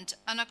to end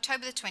on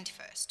October the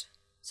 21st.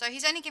 So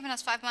he's only given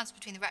us 5 months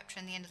between the rapture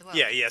and the end of the world.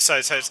 Yeah.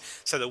 So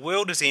the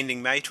world is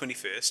ending May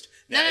 21st.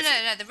 No.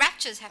 The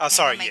rapture's happening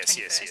on May 21st.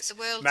 Yes. The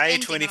world's May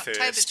ending 21st,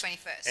 October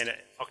 21st. And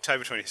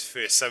October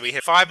 21st. So we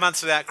have 5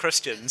 months without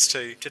Christians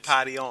to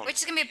party on. Which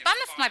is going to be a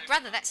bummer for my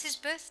brother. That's his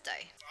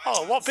birthday.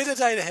 Oh, what better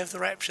day to have the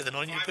rapture than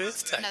on your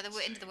birthday? No,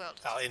 the end of the world.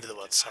 Oh, end of the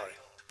world, sorry.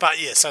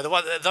 But yeah, so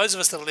those of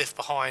us that are left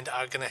behind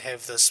are going to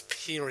have this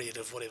period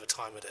of whatever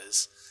time it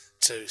is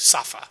to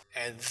suffer.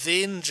 And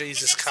then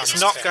Jesus comes It's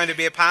not back. going to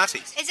be a party.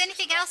 Is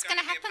anything else going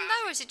to happen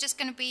though, or is it just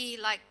going to be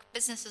like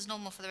business as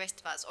normal for the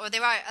rest of us? Or are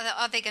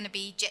there going to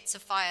be jets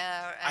of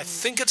fire? I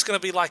think it's going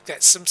to be like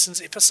that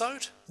Simpsons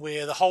episode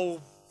where the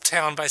whole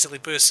town basically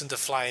bursts into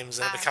flames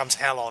and it becomes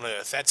hell on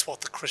earth. That's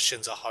what the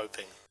Christians are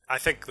hoping. I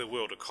think the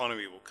world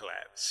economy will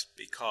collapse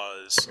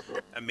because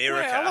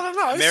America, Well, I don't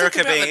know.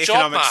 America Think about being the job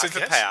economic market.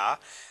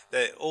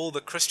 superpower, all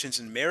the Christians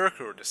in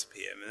America will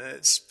disappear. I mean,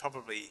 it's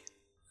probably...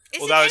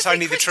 Is Although it it's every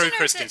only the true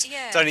Christian or is it- Christians.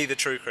 yeah. It's only the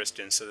true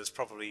Christians, so there's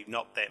probably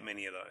not that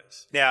many of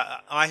those.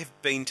 Now, I have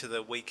been to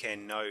the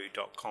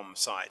wecanknow.com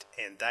site,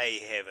 and they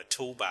have a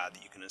toolbar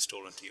that you can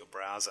install into your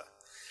browser.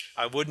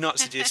 I would not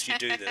suggest you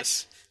do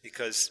this,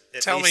 Because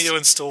Tell me you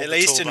installed at the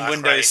least in toolbar,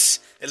 Windows,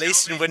 at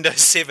least in Windows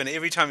 7,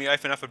 every time you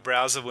open up a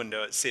browser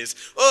window, it says,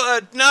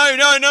 "Oh, no,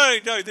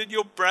 that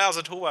your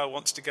browser toolbar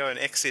wants to go and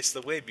access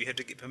the web. You have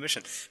to get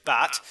permission."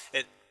 But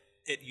it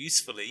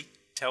usefully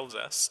tells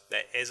us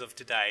that as of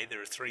today,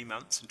 there are 3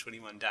 months and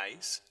 21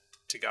 days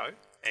to go,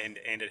 and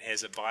it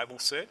has a Bible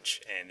search,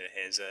 and it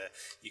has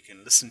you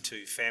can listen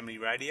to family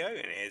radio,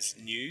 and it has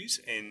news,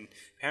 and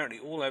apparently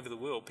all over the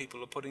world,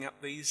 people are putting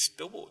up these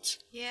billboards.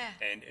 Yeah.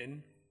 And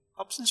in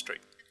Hobson Street.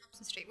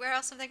 Street. Where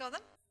else have they got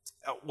them?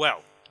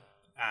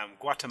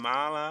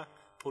 Guatemala,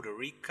 Puerto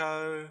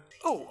Rico.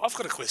 Oh, I've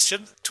got a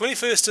question.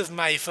 21st of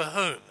May for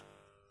whom?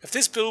 If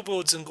there's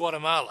billboards in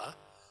Guatemala,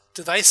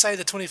 do they say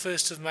the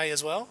 21st of May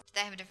as well?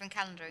 They have a different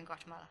calendar in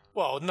Guatemala.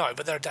 Well, no,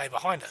 but they're a day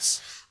behind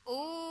us.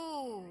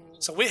 Ooh.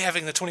 So we're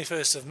having the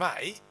 21st of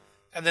May,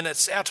 and then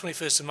it's our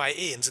 21st of May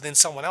ends, and then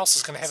someone else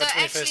is going to have a 21st of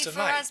May. So actually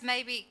for us,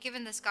 maybe,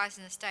 given this guy's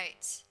in the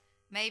States,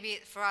 maybe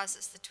for us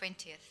it's the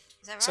 20th.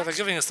 Is that right? So they're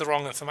giving us the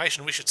wrong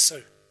information. We should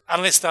sue.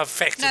 Unless they've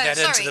factored that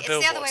into the billboards. No, sorry,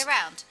 it's the other way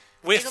around.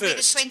 We're it'll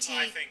first. Be the 20...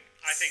 I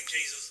think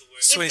Jesus will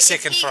work.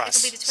 22nd for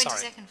us. It'll be the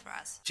 22nd for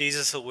us.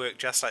 Jesus will work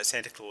just like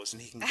Santa Claus,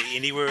 and he can be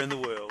anywhere in the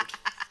world.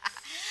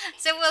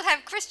 So we'll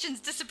have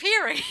Christians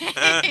disappearing.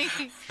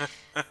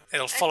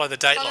 It'll follow the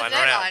dateline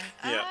around.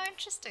 Oh,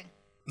 interesting.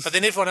 But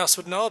then everyone else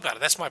would know about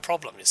it. That's my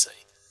problem, you see.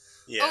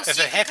 Yeah. Oh, so If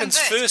you it happens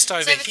convert. first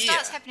over so if it here...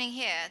 starts happening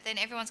here, then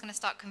everyone's going to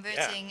start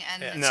converting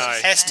and... Yeah. it's No, just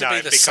it has to gonna-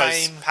 be the because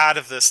same. part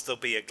of this, there'll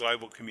be a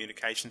global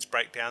communications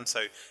breakdown,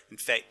 so in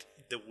fact,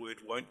 the word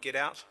won't get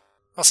out.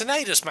 Oh, so now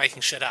you're just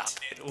making shit up.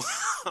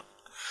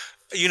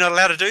 You're not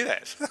allowed to do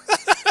that. What, you're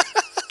not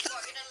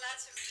allowed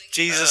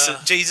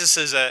to... Jesus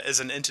is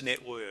an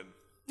internet worm.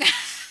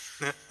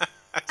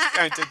 It's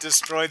going to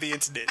destroy the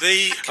internet.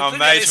 The on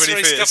May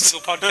Completely 21st.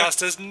 Skeptical podcast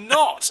does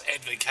not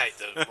advocate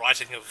the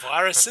writing of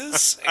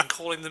viruses and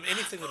calling them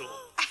anything at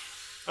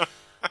all.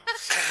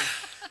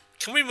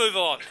 Can we move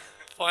on,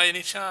 by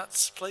any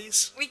chance,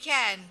 please? We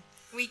can.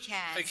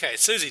 Okay,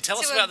 Susie, tell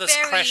us So about a this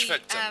very, crash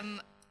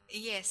victim.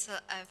 Yes,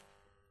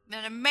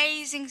 an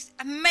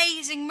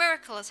amazing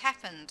miracle has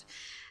happened.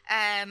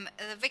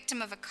 The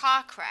victim of a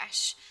car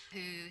crash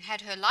who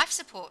had her life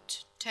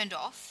support turned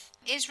off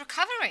is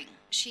recovering.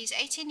 She's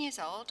 18 years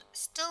old,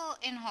 still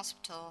in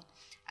hospital,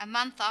 a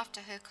month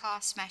after her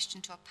car smashed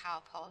into a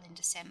power pole in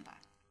December.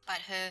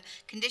 But her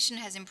condition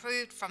has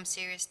improved from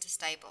serious to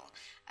stable,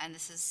 and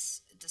this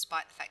is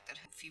despite the fact that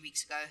a few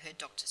weeks ago her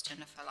doctors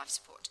turned off her life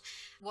support.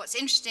 What's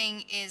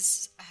interesting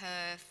is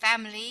her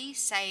family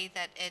say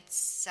that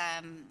it's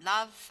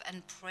love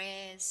and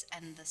prayers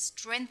and the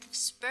strength of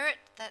spirit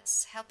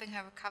that's helping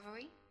her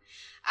recovery.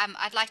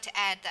 I'd like to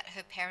add that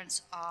her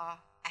parents are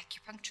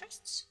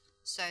acupuncturists,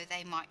 so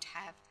they might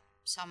have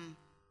some,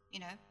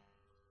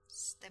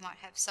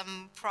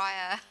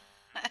 prior...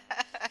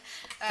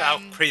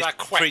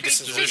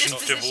 predisposition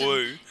to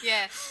woo.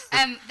 Yeah,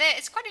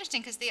 it's quite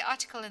interesting because the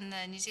article in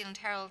the New Zealand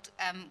Herald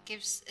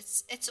gives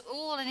it's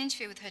all an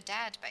interview with her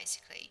dad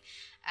basically,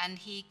 and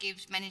he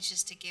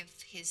manages to give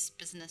his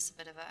business a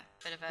bit of a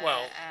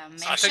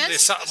mention. I think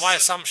my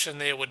assumption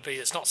there would be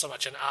it's not so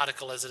much an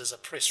article as it is a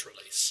press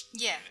release.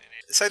 Yeah.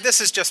 So this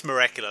is just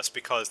miraculous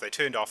because they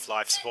turned off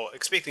life support,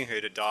 expecting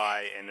her to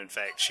die, and in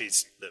fact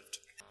she's lived.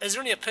 Is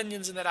there any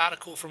opinions in that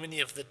article from any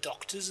of the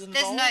doctors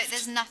involved?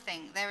 There's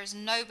nothing. There is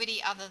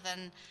nobody other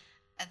than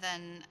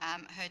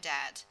her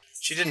dad.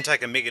 She didn't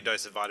take a mega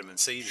dose of vitamin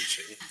C, did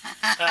she?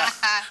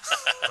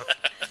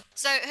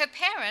 So her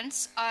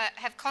parents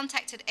have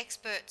contacted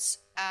experts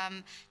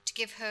to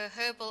give her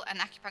herbal and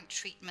acupuncture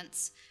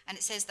treatments, and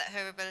it says that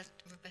her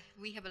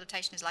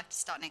rehabilitation is likely to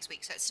start next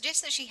week. So it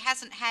suggests that she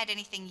hasn't had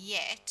anything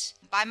yet.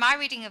 By my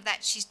reading of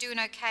that, she's doing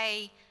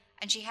okay,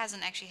 and she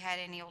hasn't actually had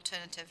any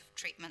alternative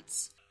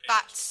treatments.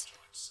 But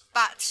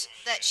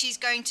that she's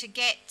going to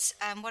get,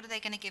 what are they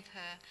going to give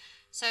her?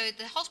 So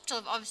the hospital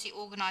have obviously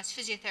organised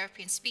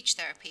physiotherapy and speech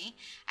therapy,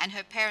 and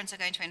her parents are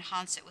going to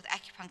enhance it with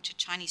acupuncture,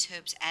 Chinese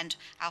herbs, and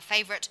our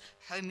favourite,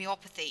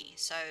 homeopathy.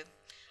 So,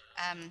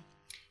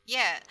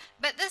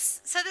 but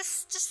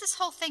this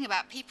whole thing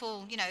about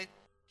people,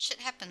 shit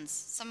happens.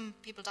 Some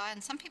people die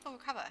and some people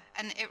recover.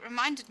 And it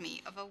reminded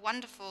me of a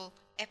wonderful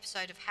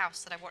episode of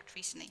House that I watched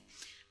recently,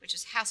 which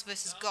is House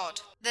versus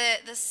God.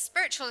 The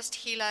spiritualist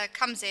healer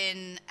comes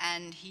in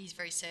and he's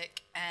very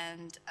sick,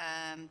 and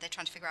they're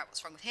trying to figure out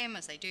what's wrong with him,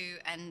 as they do,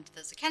 and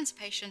there's a cancer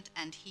patient,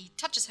 and he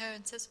touches her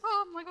and says,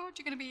 "Oh my God,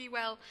 you're going to be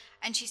well,"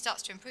 and she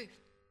starts to improve.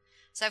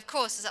 So of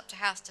course it's up to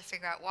House to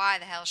figure out why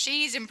the hell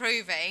she's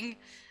improving,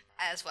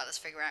 as well as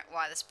figure out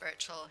why the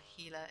spiritual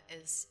healer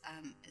is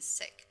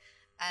sick.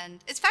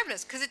 And it's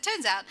fabulous, because it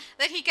turns out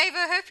that he gave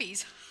her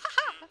herpes.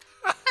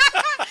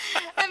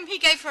 He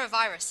gave her a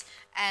virus,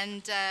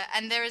 and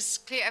there is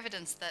clear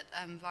evidence that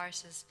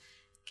viruses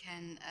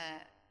can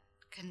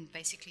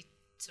basically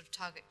sort of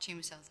target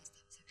tumour cells and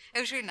stuff. So it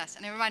was really nice,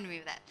 and it reminded me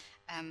of that.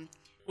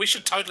 We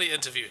should totally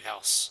interview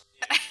House.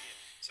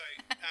 So,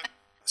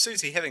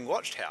 Susie, having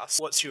watched House,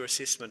 what's your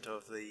assessment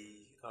of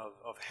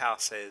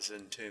House as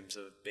in terms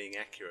of being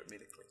accurate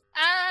medically?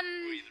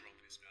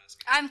 person to ask.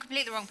 I'm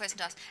completely the wrong person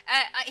to ask.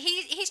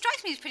 He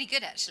strikes me as pretty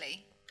good,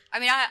 actually. I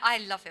mean, I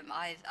love him.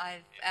 I've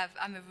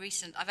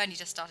only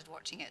just started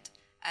watching it,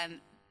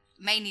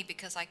 mainly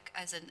because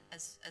as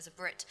a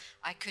Brit,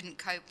 I couldn't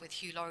cope with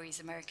Hugh Laurie's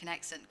American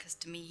accent, because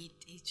to me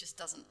he just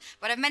doesn't.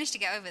 But I've managed to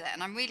get over that,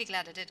 and I'm really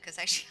glad I did, because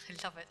actually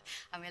I love it.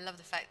 I mean, I love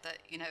the fact that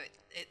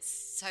it's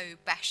so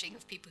bashing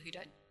of people who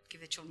don't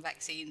give their children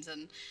vaccines,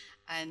 and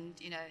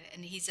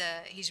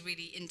he's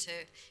really into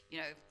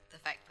the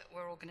fact that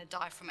we're all going to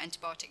die from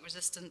antibiotic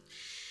resistant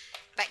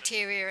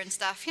bacteria and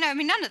stuff. I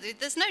mean,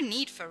 there's no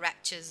need for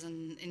raptures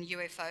and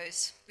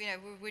UFOs.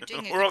 We're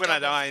doing it. We're all going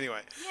to die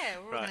anyway. Yeah,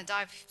 we're all going to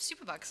die of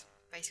superbugs,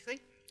 basically.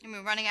 And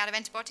we're running out of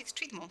antibiotics,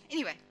 treat them all.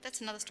 Anyway,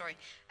 that's another story.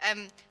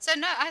 So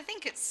no, I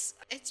think it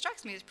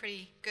strikes me as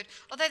pretty good.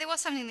 Although there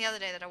was something the other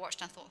day that I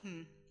watched and I thought,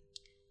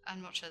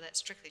 I'm not sure that's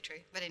strictly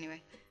true. But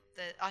anyway,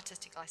 the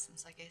artistic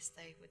license, I guess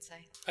they would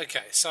say.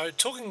 Okay, so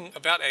talking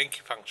about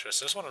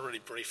acupuncturists, I just want to really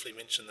briefly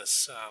mention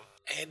this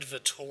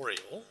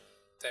advertorial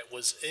that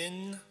was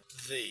in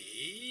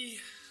the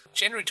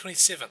January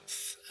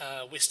 27th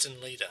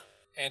Western Leader,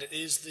 and it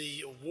is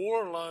the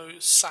Warlow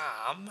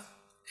Sam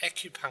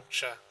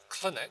Acupuncture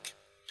Clinic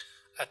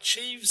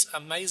achieves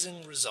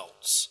amazing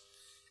results,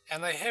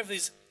 and they have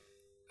these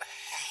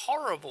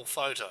horrible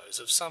photos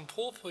of some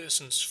poor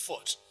person's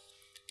foot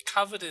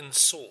covered in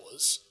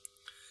sores,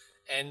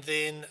 and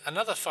then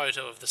another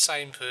photo of the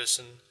same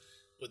person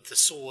with the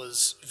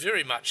sores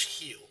very much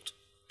healed.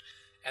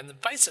 And the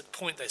basic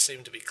point they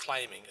seem to be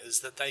claiming is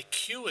that they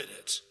cured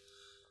it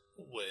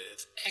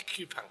with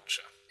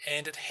acupuncture,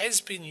 and it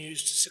has been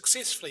used to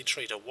successfully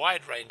treat a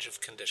wide range of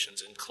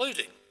conditions,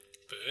 including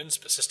burns,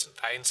 persistent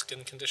pain,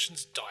 skin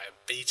conditions,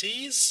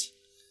 diabetes,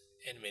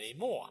 and many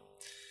more.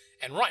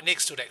 And right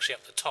next to it, actually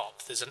up the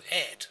top, there's an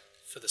ad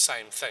for the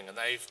same thing, and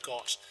they've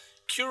got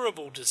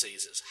curable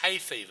diseases: hay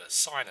fever,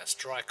 sinus,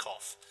 dry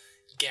cough,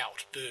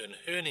 gout, burn,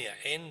 hernia,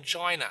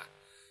 angina,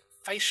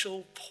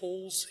 facial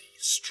palsy,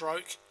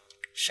 stroke,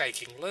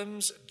 shaking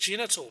limbs,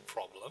 genital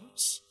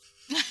problems,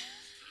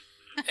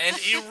 and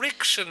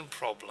erection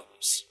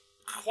problems.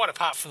 Quite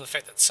apart from the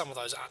fact that some of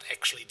those aren't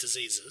actually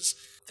diseases,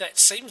 that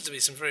seems to be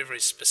some very, very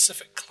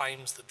specific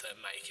claims that they're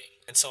making.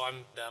 And so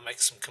I'm making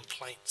some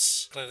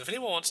complaints. If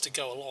anyone wants to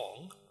go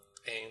along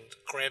and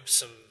grab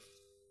some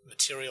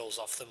materials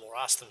off them or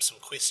ask them some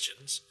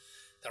questions,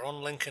 they're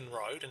on Lincoln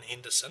Road in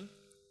Henderson.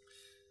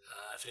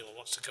 If anyone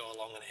wants to go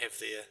along and have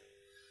their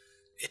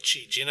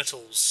itchy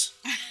genitals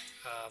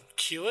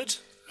cured.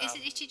 Is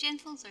it itchy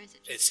genitals, or is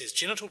it just... It says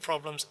genital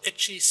problems,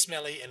 itchy,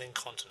 smelly, and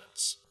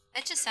incontinence.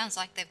 It just sounds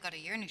like they've got a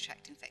urinary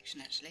tract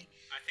infection, actually.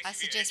 I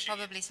suggest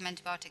probably some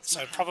antibiotics.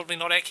 So probably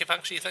not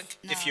acupuncture, you think?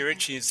 No, if you're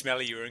itchy and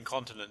smelly, you're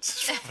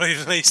incontinence. It's probably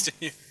the least of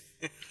you.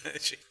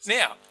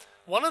 Now,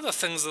 one of the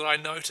things that I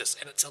noticed,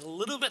 and it's a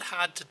little bit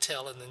hard to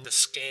tell in the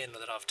scan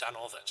that I've done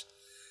of it,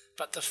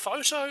 but the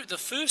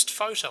first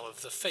photo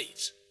of the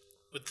feet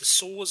with the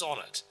sores on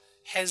it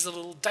has the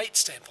little date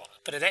stamp on it,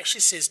 but it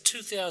actually says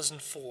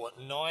 2004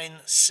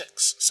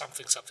 9/6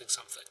 something,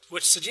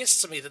 which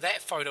suggests to me that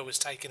that photo was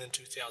taken in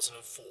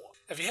 2004.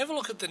 If you have a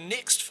look at the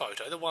next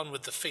photo, the one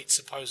with the feet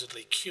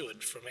supposedly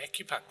cured from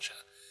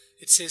acupuncture,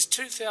 it says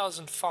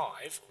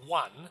 2005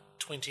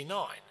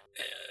 1/29.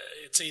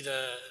 It's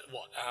either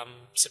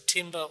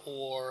September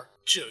or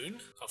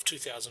June of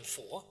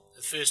 2004,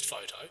 the first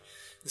photo.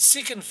 The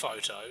second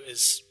photo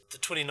is the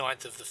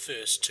 29th of the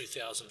 1st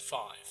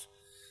 2005,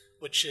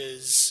 which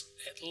is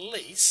at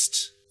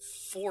least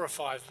 4 or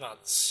 5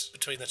 months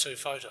between the two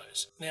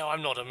photos. Now,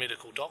 I'm not a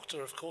medical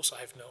doctor, of course, I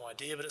have no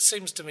idea, but it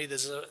seems to me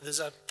there's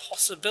a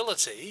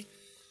possibility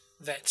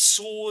that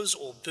sores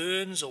or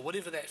burns or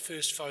whatever that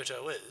first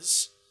photo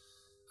is,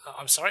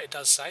 it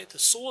does say, the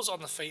sores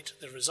on the feet,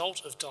 the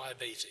result of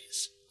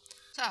diabetes.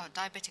 So,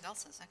 diabetic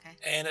ulcers, okay.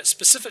 And it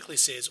specifically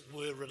says,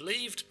 were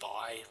relieved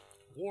by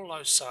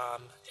Warlow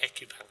Sam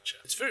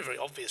Acupuncture. It's very, very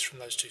obvious from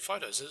those two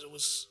photos.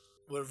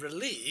 Were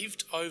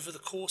relieved over the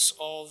course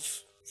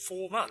of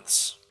 4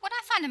 months. What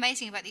I find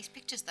amazing about these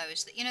pictures, though,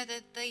 is that,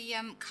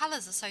 the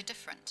colours are so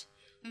different.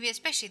 Maybe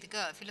especially the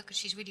girl, if you look at,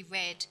 she's really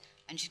red,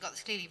 and she's got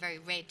this clearly very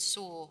red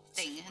sore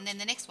thing, and then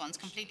the next one's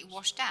completely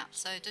washed out.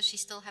 So does she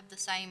still have the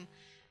same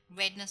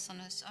redness on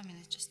her? I mean,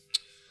 it's just...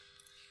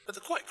 But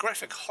they're quite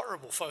graphic,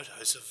 horrible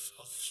photos of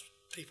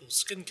people's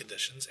skin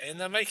conditions, and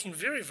they're making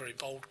very, very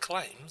bold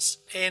claims.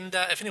 And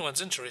if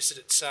anyone's interested,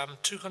 it's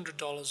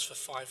 $200 for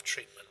 5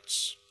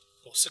 treatments,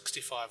 or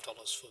 $65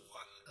 for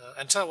one.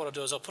 And tell you what I'll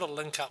do is I'll put a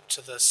link up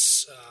to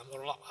this,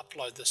 or I'll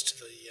upload this to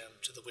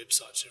the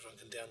website so everyone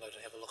can download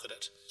and have a look at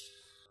it.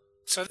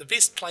 So the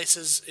best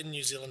places in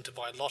New Zealand to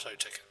buy lotto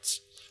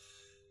tickets.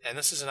 And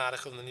this is an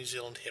article in the New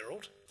Zealand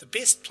Herald. The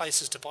best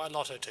places to buy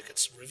lotto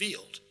tickets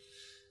revealed.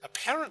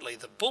 Apparently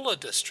the Bulla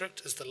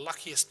district is the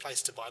luckiest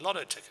place to buy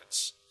lotto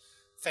tickets,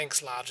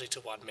 thanks largely to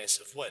one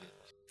massive win.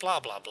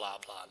 Blah, blah, blah,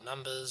 blah,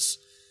 numbers,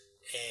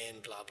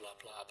 and blah, blah,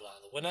 blah, blah,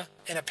 the winner.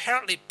 And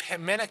apparently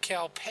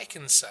Manukau Pack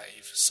and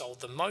Save sold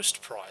the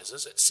most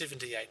prizes at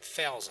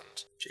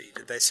 78,000. Gee,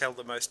 did they sell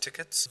the most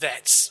tickets?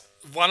 That's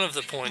one of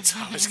the points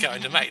I was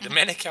going to make, the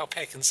Manukau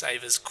Pack and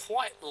Save is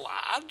quite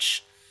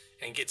large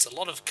and gets a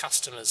lot of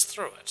customers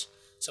through it.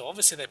 So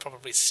obviously they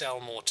probably sell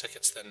more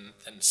tickets than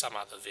some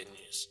other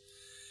venues.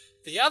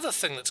 The other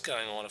thing that's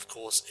going on, of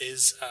course,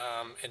 is,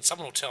 and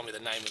someone will tell me the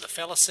name of the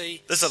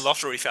fallacy. There's a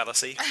lottery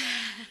fallacy.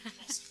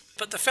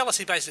 But the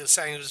fallacy basically is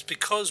saying is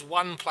because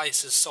one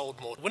place has sold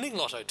more winning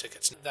lotto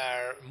tickets,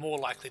 they're more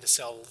likely to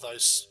sell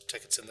those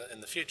tickets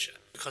in the future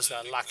because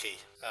they're lucky.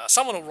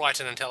 Someone will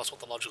write in and tell us what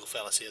the logical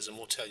fallacy is, and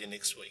we'll tell you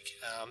next week.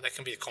 That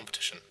can be a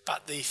competition.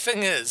 But the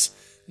thing is,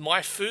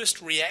 my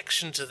first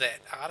reaction to that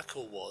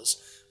article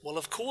was, well,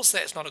 of course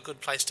that's not a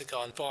good place to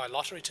go and buy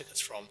lottery tickets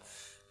from,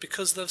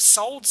 because they've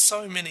sold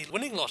so many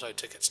winning lotto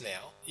tickets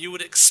now, you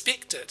would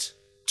expect it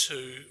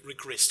to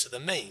regress to the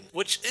mean,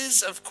 which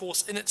is, of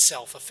course, in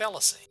itself a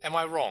fallacy. Am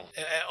I wrong?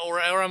 Or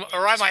am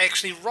I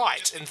actually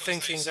right in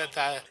thinking that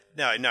they're...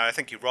 No, I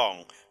think you're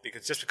wrong,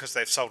 because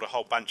they've sold a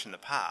whole bunch in the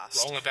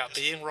past. Wrong about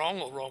being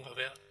wrong or wrong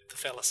about the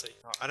fallacy?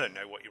 I don't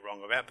know what you're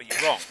wrong about, but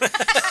you're wrong.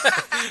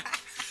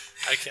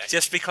 Okay.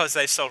 Just because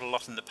they've sold a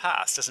lot in the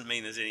past doesn't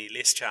mean there's any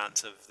less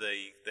chance of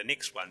the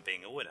next one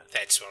being a winner.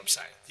 That's what I'm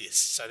saying, yes.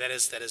 So that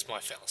is my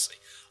fallacy.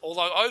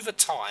 Although over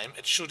time,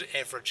 it should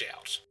average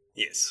out.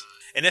 Yes.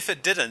 And if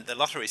it didn't, the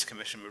Lotteries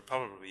Commission would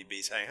probably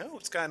be saying, oh,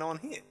 what's going on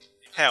here?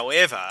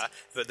 However,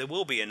 but there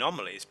will be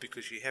anomalies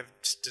because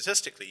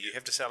statistically you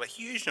have to sell a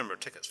huge number of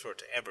tickets for it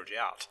to average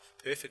out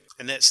perfectly.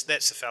 And that's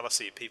the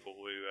fallacy of people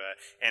who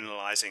are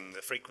analysing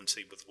the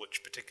frequency with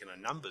which particular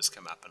numbers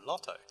come up in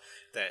Lotto,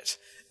 that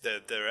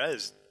there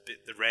is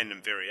the random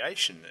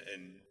variation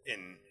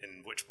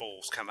in which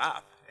balls come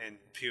up, and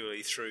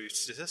purely through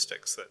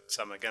statistics that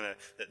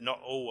that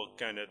not all are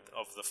going to,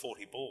 of the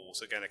 40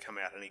 balls, are going to come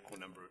out an equal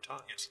number of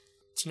times.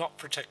 It's not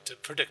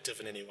predictive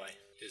in any way,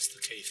 is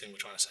the key thing we're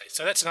trying to say.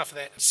 So that's enough of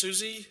that.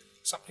 Susie,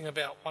 something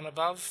about one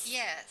above?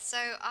 Yeah, so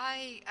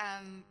I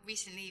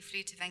recently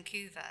flew to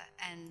Vancouver,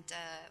 and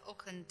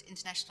Auckland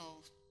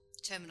International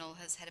Terminal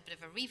has had a bit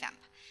of a revamp.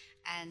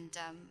 And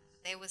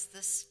there was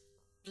this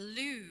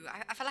blue,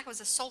 I felt like I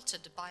was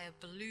assaulted by a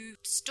blue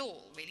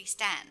stall, really,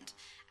 stand.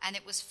 And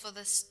it was for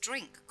this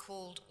drink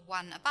called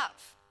One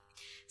Above.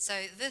 So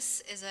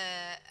this is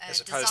a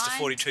as opposed to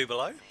 42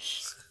 below?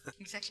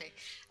 Exactly.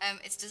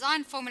 It's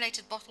designed,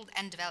 formulated, bottled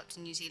and developed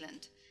in New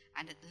Zealand,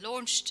 and it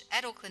launched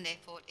at Auckland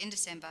Airport in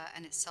December,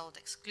 and it's sold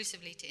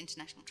exclusively to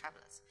international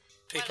travellers.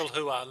 People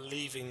who are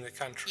leaving the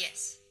country?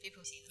 Yes.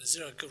 People see them. Is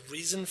there a good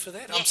reason for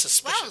that? Yes. I'm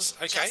suspicious.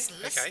 Well,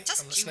 okay,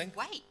 just I'm listening. you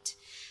wait.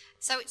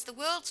 So it's the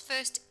world's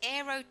first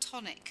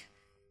aerotonic,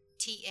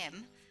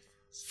 TM,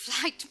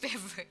 flight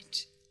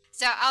beverage.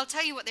 So I'll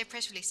tell you what their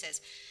press release says.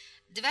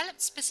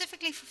 Developed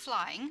specifically for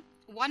flying,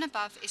 One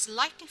Above is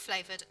lightly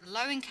flavoured,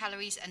 low in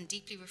calories and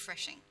deeply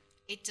refreshing.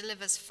 It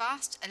delivers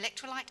fast,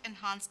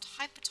 electrolyte-enhanced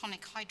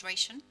hypertonic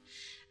hydration,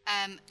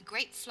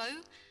 great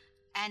flow,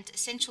 and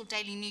essential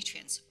daily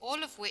nutrients,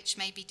 all of which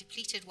may be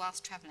depleted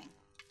whilst travelling.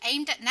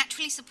 Aimed at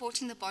naturally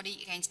supporting the body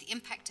against the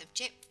impact of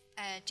jet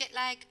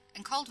lag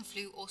and cold and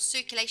flu or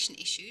circulation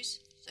issues,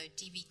 so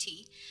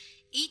DVT,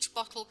 each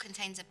bottle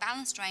contains a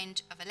balanced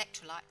range of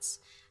electrolytes,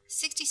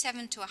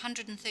 67 to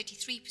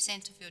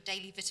 133% of your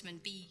daily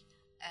vitamin B,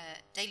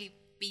 daily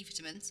B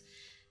vitamins,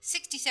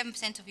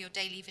 67% of your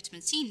daily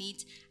vitamin C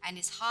needs, and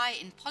is high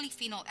in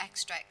polyphenol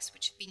extracts,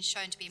 which have been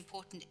shown to be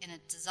important in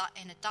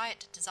a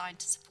diet designed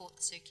to support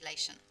the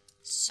circulation.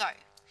 So,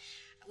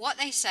 what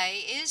they say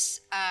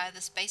is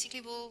this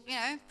basically will,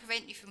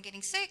 prevent you from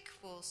getting sick,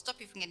 will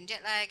stop you from getting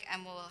jet lag,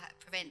 and will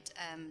prevent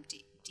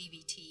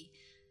DVT,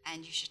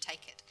 and you should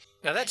take it.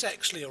 Now that's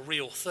actually a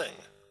real thing.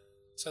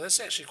 So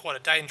that's actually quite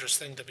a dangerous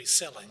thing to be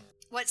selling.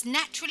 Well, it's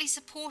naturally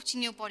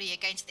supporting your body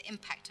against the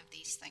impact of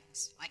these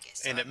things, I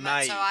guess. And so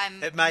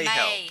it may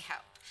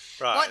help.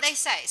 Right. What they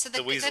say. So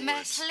the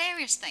words.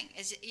 hilarious thing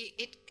is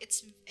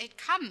it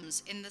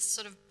comes in this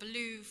sort of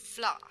blue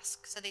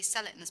flask. So they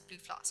sell it in this blue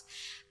flask.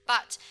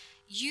 But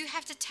you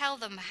have to tell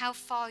them how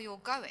far you're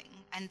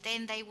going, and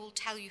then they will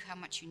tell you how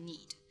much you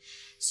need.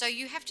 So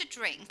you have to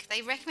drink,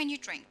 they recommend you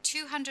drink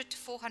 200 to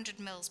 400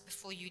 mils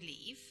before you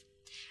leave,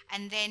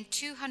 and then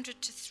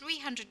 200 to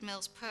 300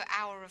 mils per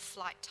hour of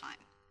flight time.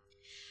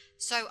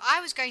 So I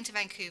was going to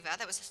Vancouver,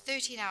 that was a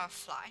 13-hour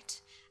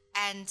flight,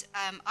 and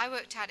I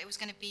worked out it was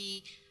going to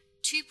be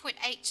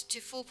 2.8 to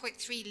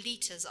 4.3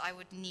 litres I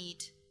would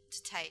need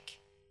to take.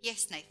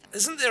 Yes, Nathan?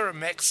 Isn't there a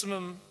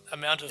maximum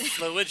amount of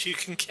fluid you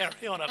can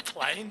carry on a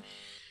plane?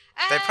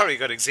 They've probably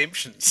got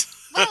exemptions.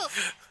 Well,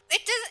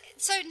 it does.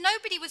 So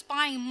nobody was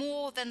buying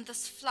more than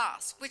this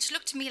flask, which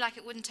looked to me like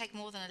it wouldn't take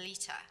more than a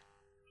litre.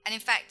 And in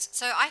fact,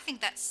 so I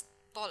think that's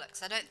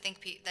bollocks. I don't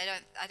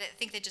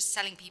think they're just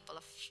selling people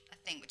a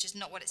thing, which is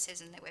not what it says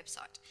in their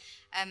website.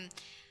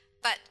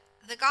 But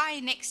the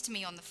guy next to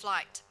me on the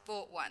flight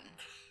bought one,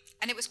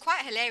 and it was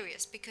quite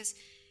hilarious because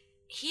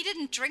he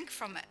didn't drink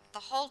from it the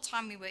whole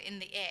time we were in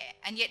the air,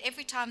 and yet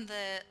every time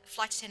the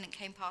flight attendant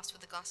came past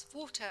with a glass of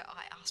water,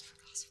 I asked for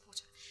a glass of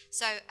water.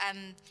 So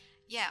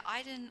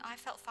I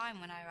felt fine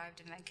when I arrived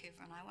in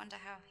Vancouver, and I wonder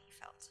how he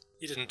felt.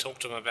 You didn't talk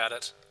to him about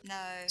it. No.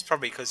 It's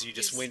probably because you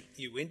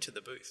went to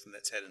the booth and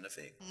that's had an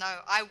effect. No,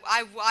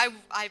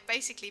 I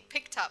basically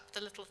picked up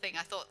the little thing.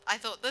 I thought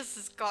this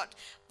has got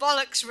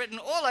bollocks written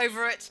all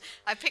over it.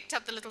 I picked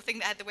up the little thing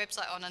that had the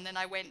website on, and then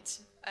I went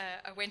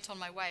on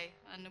my way.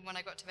 And when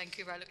I got to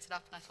Vancouver, I looked it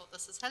up and I thought,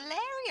 this is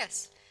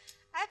hilarious.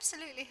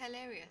 Absolutely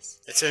hilarious.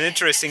 It's an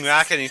interesting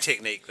marketing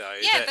technique, though.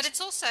 Yeah, but it's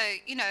also,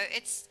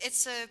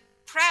 it's a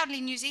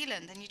proudly New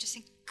Zealand, and you just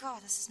think,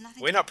 God, this is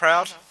nothing. We're not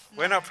proud.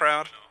 We're not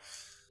proud.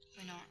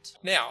 We're not.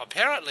 Now,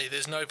 apparently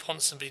there's no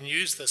Ponsonby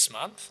News this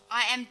month.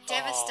 I am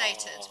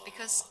devastated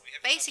because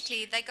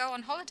basically they go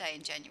on holiday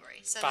in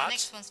January, so But the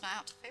next one's not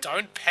out till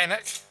February. Don't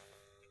panic,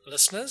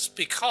 listeners,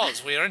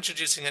 because we are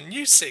introducing a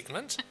new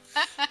segment.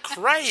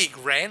 Craig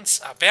rants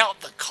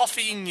about the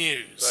coffee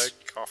news. The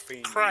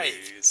coffee Craig,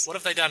 news. what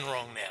have they done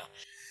wrong now?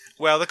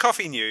 Well, the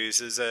coffee news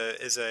is a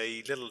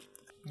little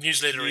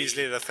Newsletter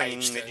thing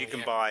that you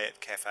can buy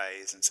at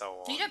cafes and so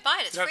on. You don't buy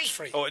it; it's No, free. it's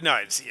free. Oh no,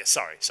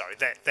 sorry.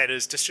 That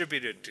is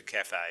distributed to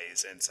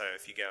cafes, and so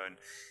if you go and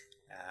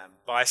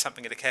buy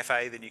something at a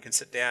cafe, then you can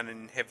sit down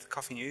and have the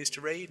coffee news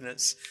to read, and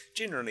it's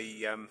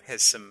generally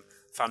has some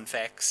fun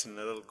facts and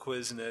a little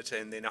quiz in it,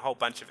 and then a whole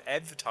bunch of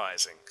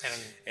advertising.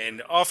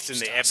 And often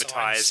the star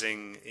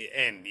advertising,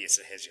 and yes,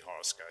 it has your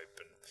horoscope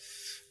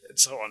and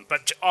so on,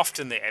 but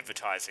often the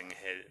advertising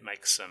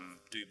makes some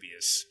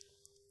dubious.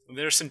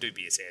 There are some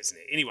dubious ads in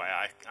there. Anyway,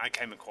 I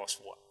came across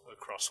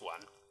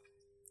one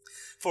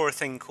for a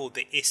thing called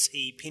the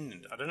SE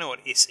pendant. I don't know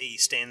what SE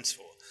stands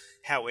for.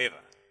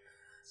 However,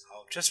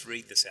 I'll just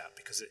read this out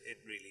because it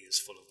really is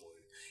full of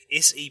woo.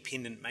 SE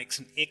pendant makes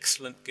an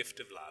excellent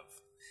gift of love.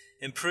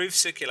 Improves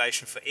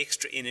circulation for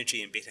extra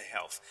energy and better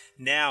health.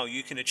 Now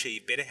you can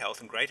achieve better health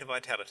and greater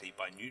vitality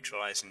by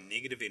neutralizing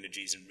negative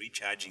energies and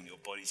recharging your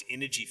body's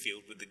energy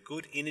field with the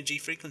good energy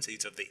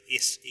frequencies of the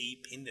SE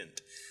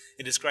pendant.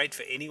 It is great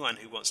for anyone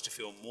who wants to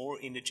feel more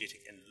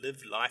energetic and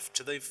live life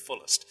to the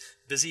fullest.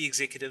 Busy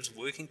executives,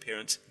 working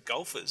parents,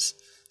 golfers,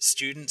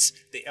 students,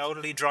 the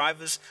elderly,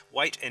 drivers,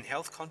 weight and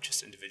health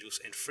conscious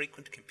individuals, and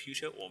frequent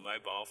computer or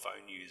mobile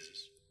phone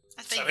users.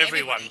 I think So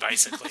everyone,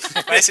 basically.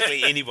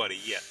 Basically anybody,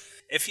 yeah.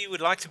 If you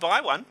would like to buy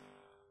one,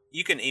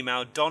 you can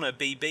email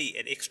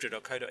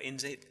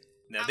donnabb@extra.co.nz.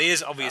 Now,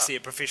 there's obviously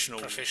a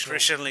professionally run,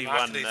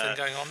 marketing thing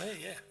going on there,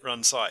 yeah.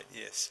 run site,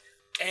 yes.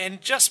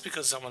 And just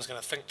because someone's going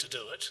to think to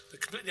do it, the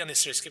Completely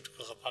Unnecessary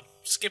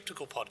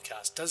Skeptical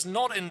podcast does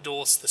not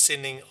endorse the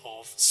sending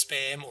of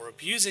spam or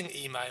abusing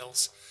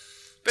emails.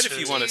 But if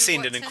you want to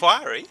send an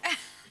inquiry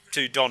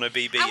to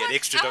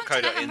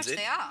donnabb@extra.co.nz,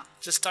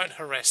 just don't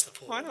harass the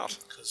poor Why woman, not?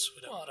 because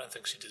I don't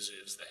think she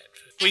deserves that.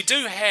 We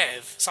do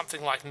have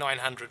something like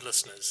 900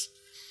 listeners.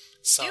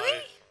 So, Do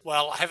we?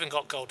 well, I haven't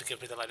got Gold to give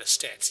me the latest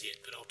stats yet,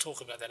 but I'll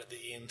talk about that at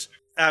the end.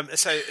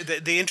 So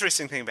the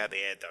interesting thing about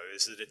the ad, though,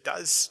 is that it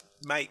does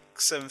make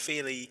some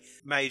fairly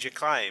major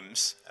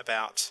claims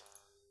about...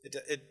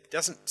 It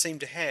doesn't seem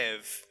to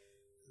have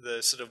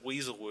the sort of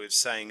weasel words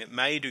saying it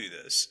may do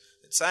this.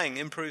 It's saying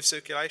improve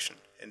circulation.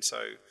 And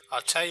so...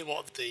 I'll tell you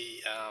what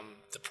the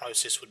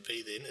process would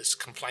be then, is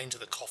complain to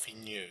the Coffee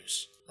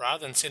News.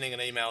 Rather than sending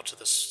an email to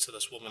this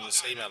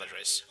woman's email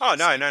address. Oh,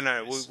 no.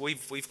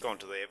 We've gone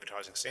to the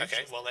advertising stand.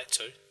 Okay, well, that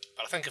too.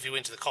 But I think if you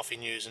went to the Coffee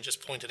News and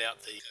just pointed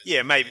out the...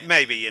 Yeah,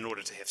 maybe in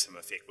order to have some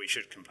effect, we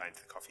should complain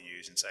to the Coffee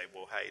News and say,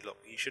 well, hey, look,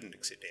 you shouldn't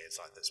accept ads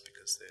like this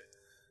because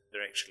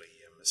they're actually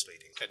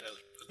misleading.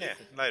 Yeah,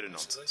 load of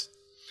nonsense.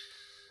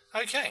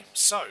 Okay,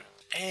 so,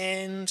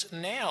 and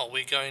now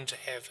we're going to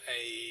have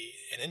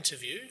an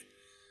interview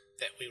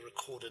that we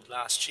recorded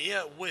last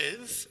year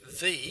with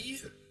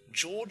the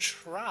George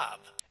Hrab.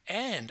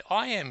 And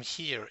I am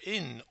here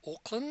in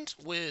Auckland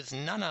with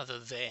none other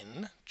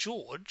than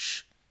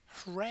George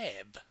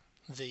Hrab,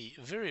 the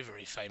very,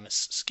 very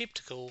famous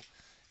skeptical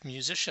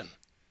musician.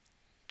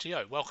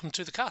 Gio, welcome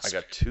to the cast. I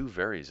got two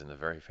veries in the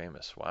very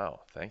famous.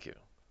 Wow, thank you.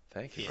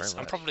 Thank you very much.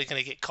 I'm probably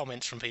going to get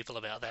comments from people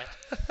about that.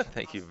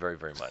 Thank you very,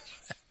 very much.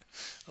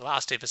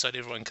 Last episode,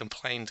 everyone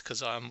complained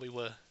because we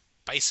were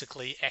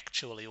basically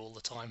actually all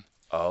the time.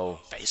 Oh,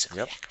 Basically,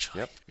 yep,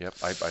 actually. yep.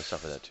 I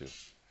suffer that too.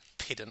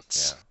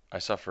 Pedants. Yeah, I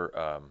suffer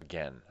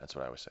again. That's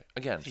what I always say.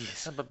 Again.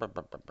 Yes.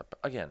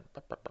 Again.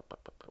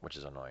 Which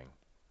is annoying.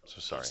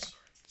 So sorry.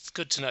 It's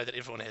good to know that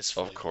everyone has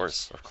Of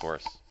course.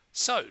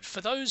 So,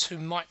 for those who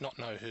might not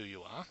know who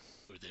you are,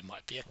 or there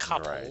might be a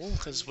couple, Right.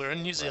 because we're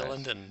in New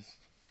Zealand and,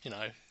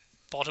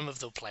 bottom of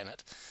the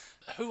planet.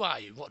 Who are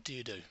you? What do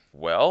you do?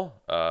 Well,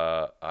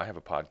 I have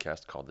a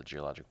podcast called the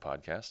Geologic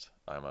Podcast.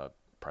 I'm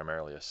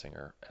primarily a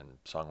singer and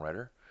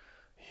songwriter.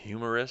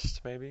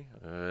 Humorist, maybe,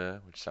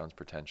 which sounds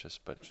pretentious,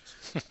 but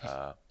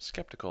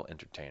skeptical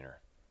entertainer,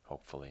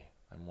 hopefully.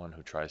 I'm one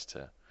who tries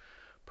to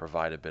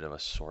provide a bit of a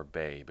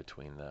sorbet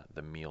between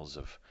the meals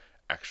of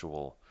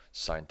actual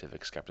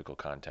scientific skeptical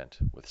content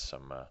with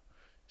some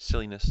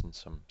silliness and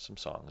some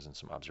songs and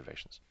some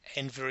observations.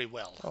 And very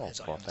well, Oh,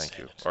 as I well, understand thank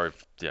you. it. Or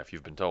if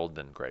you've been told,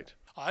 then great.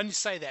 I only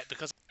say that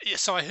because,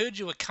 so I heard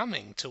you were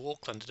coming to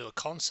Auckland to do a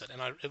concert,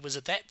 and it was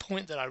at that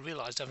point that I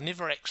realised I've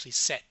never actually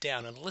sat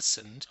down and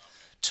listened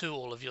to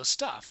all of your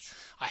stuff.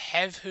 I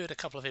have heard a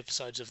couple of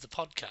episodes of the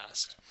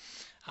podcast,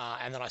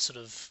 and then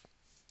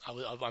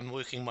I'm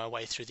working my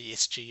way through the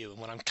SGU, and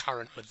when I'm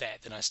current with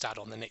that, then I start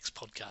on the next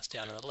podcast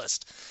down in the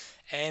list.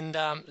 And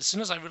as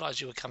soon as I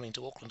realised you were coming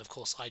to Auckland, of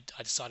course, I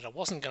decided I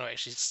wasn't going to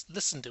actually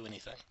listen to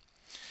anything.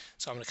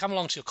 So I'm going to come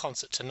along to your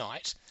concert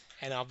tonight,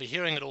 and I'll be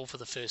hearing it all for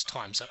the first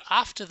time. So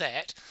after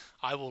that,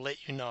 I will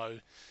let you know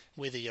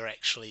whether you're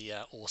actually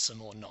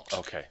awesome or not.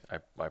 Okay,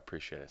 I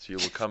appreciate it. So you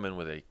will come in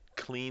with a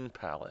clean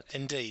palate.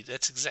 Indeed,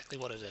 that's exactly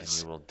what it is.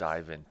 And you will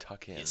dive in,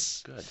 tuck in.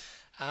 Yes. Good.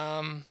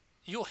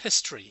 Your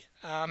history.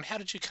 How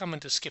did you come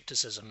into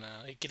skepticism,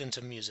 get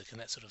into music and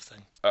that sort of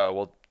thing?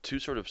 Well, two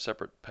sort of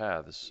separate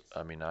paths.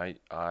 I mean,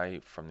 I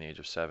from the age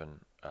of 7,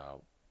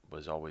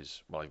 was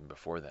always, well, even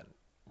before then,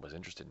 was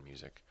interested in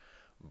music.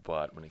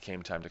 But when it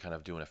came time to kind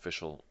of do an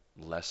official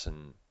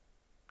lesson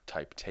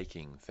type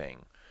taking thing,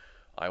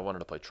 I wanted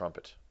to play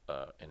trumpet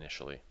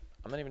initially.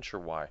 I'm not even sure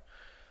why,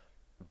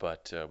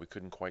 but we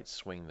couldn't quite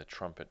swing the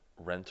trumpet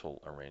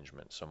rental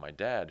arrangement. So my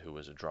dad, who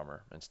was a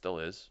drummer and still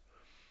is,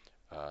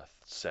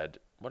 said,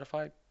 "What if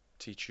I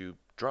teach you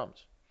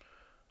drums?"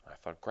 I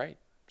thought, great,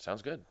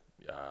 sounds good.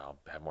 I'll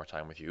have more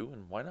time with you,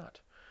 and why not?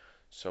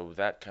 So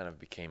that kind of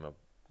became a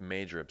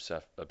major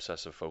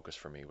obsessive focus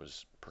for me,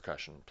 was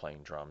percussion, playing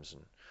drums,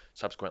 and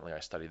subsequently I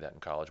studied that in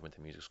college, went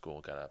to music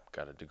school,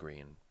 got a degree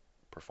in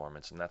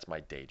performance, and that's my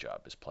day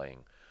job, is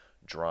playing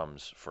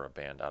drums for a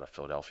band out of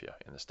Philadelphia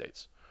in the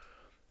States.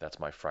 That's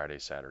my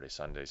Fridays, Saturdays,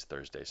 Sundays,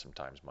 Thursdays,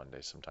 sometimes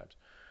Mondays, sometimes.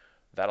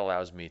 That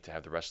allows me to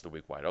have the rest of the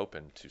week wide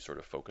open to sort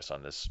of focus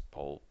on this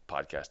whole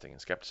podcasting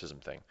and skepticism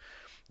thing.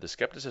 The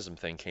skepticism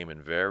thing came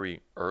in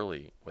very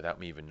early without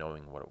me even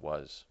knowing what it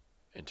was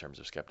in terms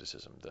of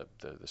skepticism.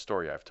 The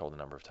story I've told a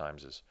number of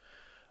times is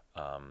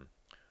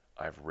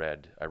I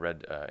read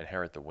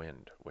Inherit the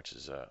Wind, which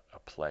is a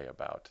play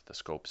about the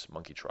Scopes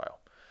monkey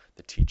trial,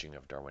 the teaching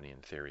of Darwinian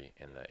theory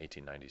in the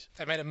 1890s.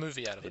 They made a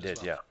movie out of it. They did,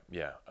 as well.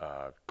 yeah.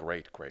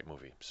 Great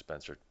movie.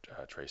 Spencer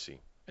Tracy.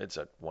 It's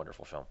a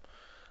wonderful film.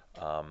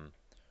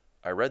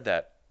 I read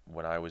that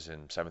when I was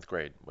in 7th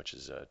grade, which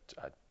is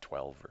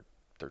 12 or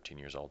 13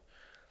 years old,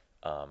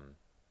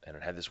 and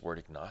it had this word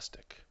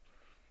agnostic.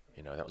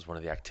 You know, that was one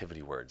of the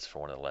activity words for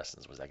one of the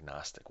lessons, was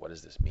agnostic. What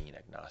does this mean,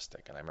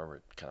 agnostic? And I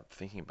remember kind of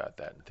thinking about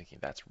that and thinking,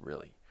 that's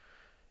really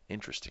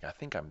interesting. I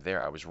think I'm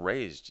there. I was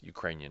raised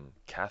Ukrainian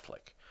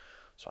Catholic,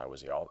 so I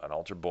was an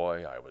altar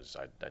boy. I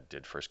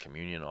did First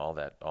Communion, all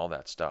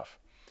that stuff.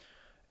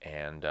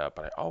 And but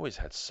I always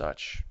had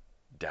such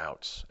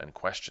doubts and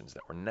questions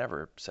that were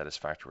never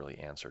satisfactorily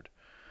answered.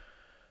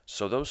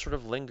 So those sort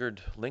of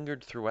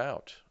lingered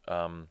throughout.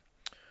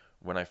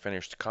 When I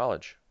finished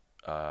college,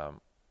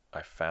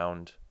 I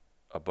found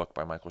a book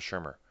by Michael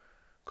Shermer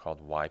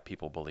called Why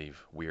People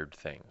Believe Weird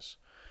Things.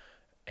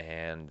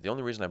 And the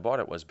only reason I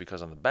bought it was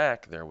because on the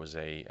back there was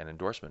an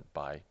endorsement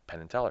by Penn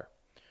and Teller.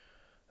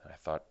 And I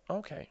thought,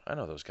 okay, I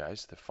know those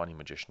guys, the funny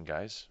magician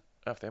guys.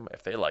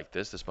 If they like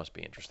this must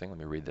be interesting. Let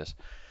me read this.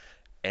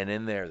 And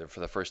in there, for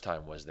the first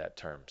time, was that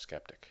term,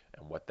 skeptic,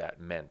 and what that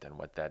meant, and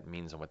what that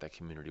means, and what that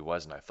community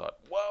was. And I thought,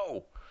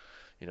 whoa,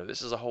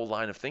 this is a whole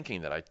line of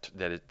thinking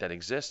that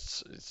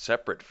exists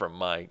separate from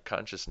my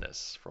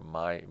consciousness, from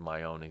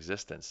my own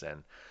existence.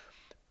 And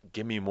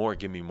give me more.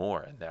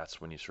 And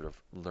that's when you sort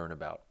of learn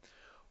about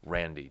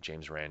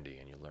James Randi,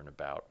 and you learn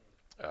about,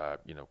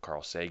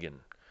 Carl Sagan,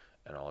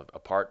 and all,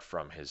 apart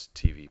from his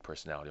TV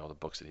personality, all the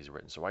books that he's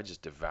written. So I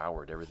just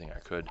devoured everything I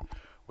could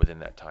within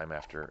that time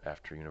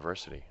after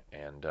university,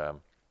 and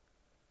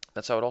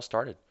that's how it all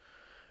started.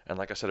 And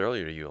like I said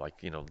earlier to you,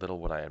 little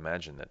would I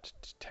imagine that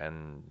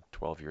 10,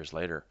 12 years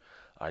later,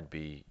 I'd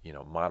be,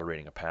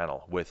 moderating a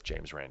panel with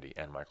James Randi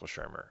and Michael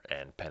Shermer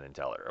and Penn and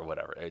Teller or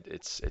whatever.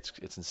 It's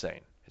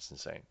insane. It's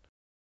insane.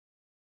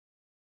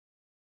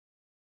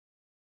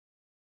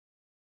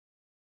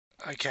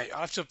 Okay, I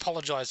have to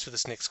apologise for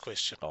this next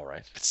question. All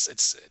right.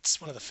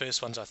 It's one of the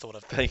first ones I thought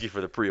of. Thank you for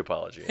the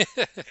pre-apology.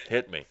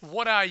 Hit me.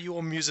 What are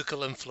your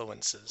musical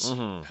influences?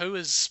 Mm-hmm. Who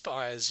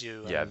inspires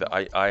you? Yeah,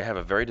 I have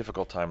a very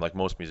difficult time, like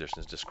most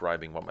musicians,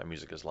 describing what my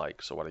music is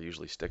like. So what I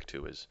usually stick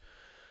to is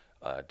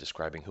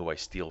describing who I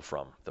steal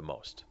from the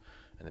most.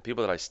 And the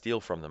people that I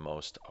steal from the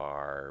most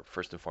are,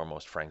 first and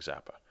foremost, Frank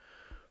Zappa.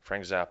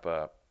 Frank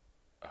Zappa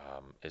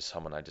is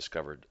someone I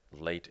discovered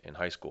late in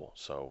high school,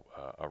 so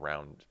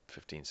around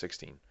 15,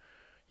 16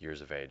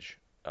 years of age,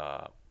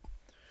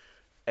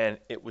 and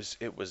it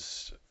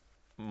was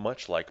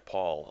much like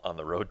Paul on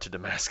the road to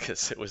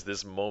Damascus. It was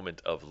this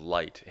moment of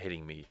light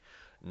hitting me,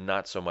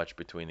 not so much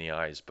between the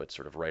eyes, but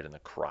sort of right in the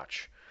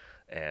crotch.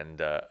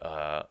 And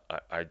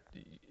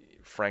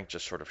Frank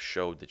just sort of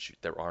showed that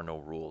there are no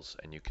rules,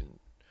 and you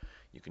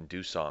can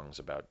do songs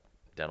about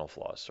dental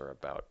floss, or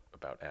about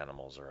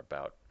animals, or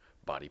about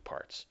body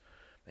parts,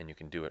 and you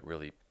can do it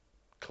really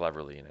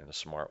cleverly and in a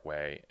smart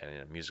way, and in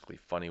a musically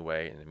funny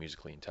way, and in a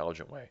musically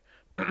intelligent way.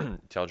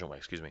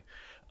 Excuse me.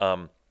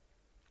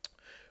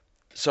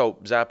 So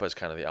Zappa is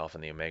kind of the alpha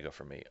and the omega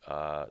for me.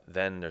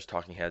 Then there's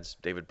Talking Heads,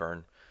 David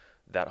Byrne.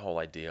 That whole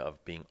idea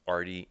of being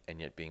arty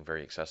and yet being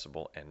very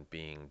accessible and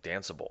being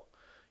danceable.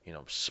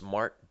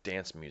 smart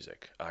dance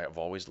music. I've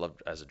always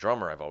loved, as a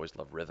drummer, I've always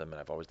loved rhythm, and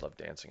I've always loved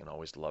dancing, and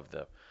always loved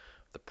the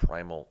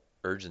primal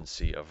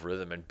urgency of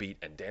rhythm and beat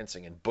and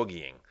dancing and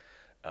boogieing.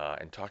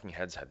 And Talking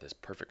Heads had this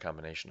perfect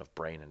combination of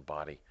brain and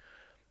body.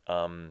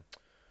 Um,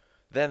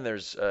 then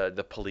there's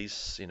the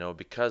Police,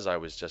 because I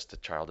was just a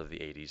child of the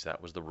 80s,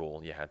 that was the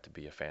rule. You had to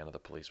be a fan of the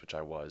Police, which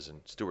I was.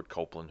 And Stuart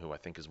Copeland, who I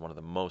think is one of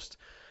the most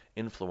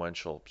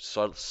influential,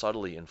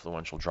 subtly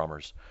influential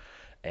drummers,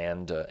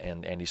 and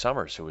Andy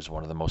Summers, who was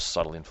one of the most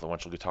subtly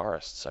influential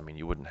guitarists. I mean,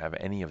 you wouldn't have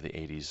any of the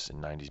 80s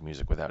and 90s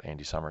music without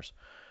Andy Summers,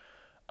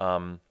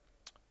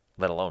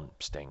 let alone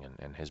Sting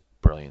and his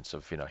brilliance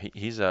of,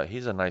 he's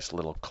a nice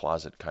little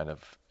closet kind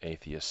of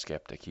atheist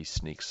skeptic. He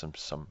sneaks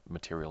some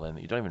material in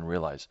that you don't even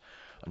realize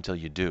until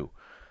you do.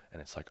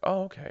 And it's like,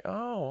 oh, okay,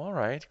 oh, all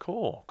right,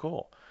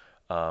 cool.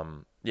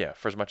 Yeah,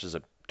 for as much as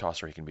a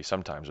tosser he can be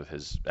sometimes with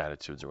his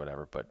attitudes or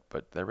whatever,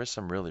 but there is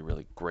some really,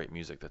 really great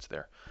music that's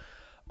there.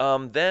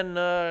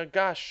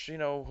 Gosh,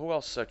 who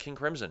else? King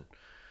Crimson.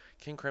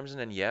 King Crimson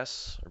and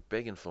Yes are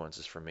big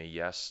influences for me.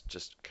 Yes,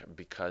 just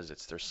because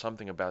there's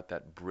something about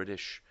that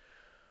British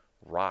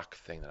rock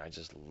thing that I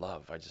just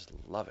love. I just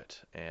love it.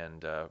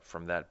 And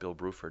from that, Bill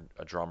Bruford,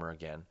 a drummer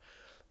again,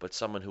 but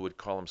someone who would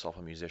call himself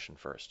a musician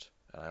first.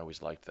 And I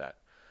always liked that.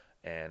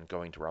 And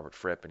going to Robert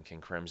Fripp and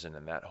King Crimson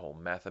and that whole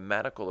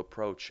mathematical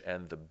approach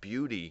and the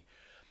beauty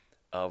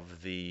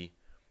of the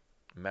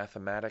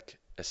mathematic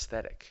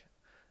aesthetic,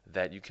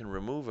 that you can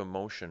remove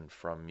emotion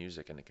from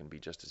music and it can be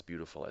just as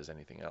beautiful as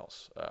anything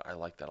else. I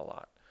like that a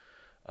lot.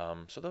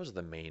 So those are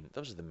the main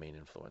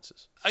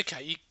influences.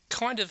 Okay, you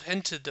kind of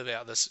hinted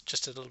about this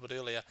just a little bit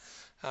earlier.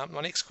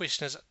 My next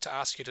question is to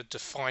ask you to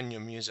define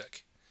your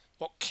music.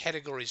 What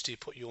categories do you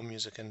put your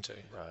music into?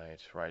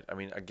 Right. I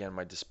mean, again,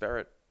 my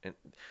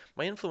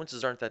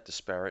influences aren't that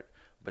disparate,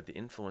 but the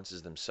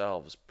influences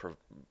themselves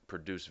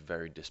produce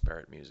very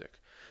disparate music.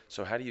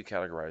 So how do you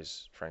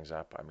categorize Frank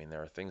Zappa? I mean,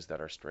 there are things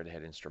that are straight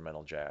ahead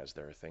instrumental jazz.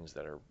 There are things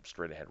that are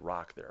straight ahead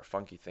rock. There are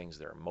funky things.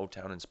 There are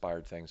Motown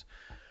inspired things.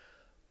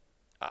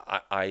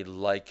 I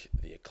like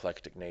the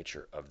eclectic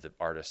nature of the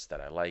artists that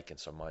I like, and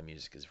so my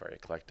music is very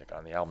eclectic.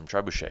 On the album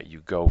Trebuchet,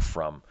 you go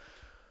from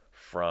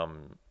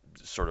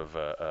sort of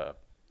a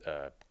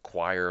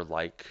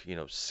choir-like,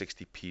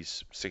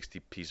 60-piece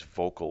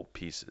vocal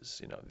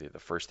pieces. The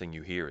first thing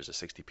you hear is a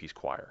 60-piece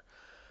choir,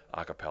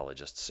 a cappella,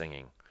 just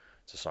singing.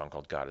 It's a song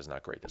called God Is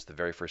Not Great. That's the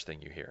very first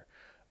thing you hear,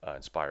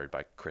 inspired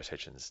by Chris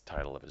Hitchens'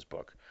 title of his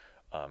book.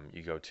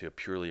 You go to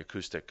purely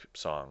acoustic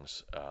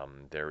songs.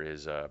 There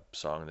is a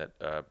song that,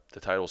 the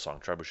title song,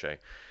 Trebuchet,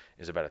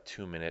 is about a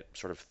 2-minute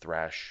sort of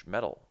thrash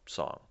metal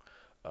song.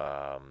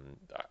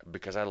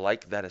 Because I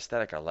like that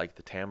aesthetic. I like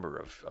the timbre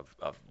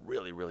of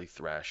really, really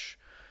thrash,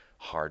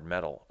 hard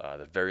metal.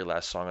 The very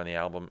last song on the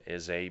album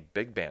is a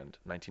big band,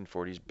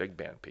 1940s big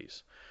band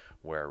piece,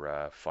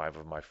 where 5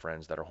 of my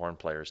friends that are horn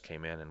players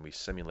came in and we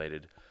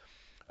simulated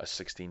a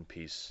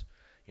 16-piece,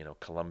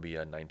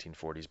 Columbia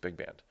 1940s big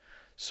band.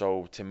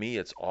 So to me,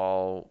 it's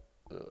all,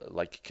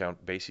 like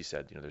Count Basie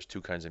said, there's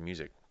 2 kinds of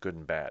music, good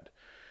and bad.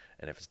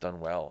 And if it's done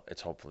well,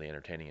 it's hopefully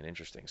entertaining and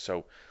interesting.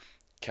 So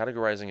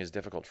categorizing is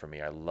difficult for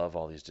me. I love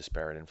all these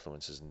disparate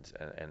influences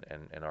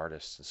and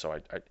artists. And so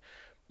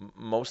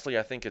mostly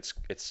I think it's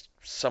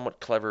somewhat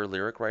clever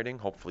lyric writing.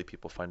 Hopefully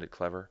people find it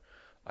clever.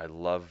 I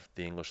love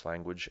the English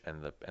language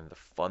and the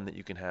fun that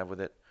you can have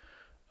with it.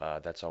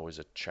 That's always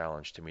a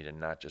challenge to me, to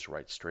not just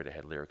write straight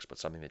ahead lyrics, but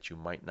something that you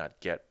might not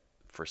get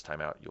first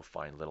time out. You'll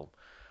find little,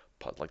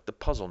 like the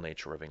puzzle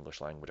nature of English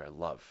language.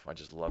 I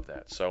just love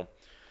that. So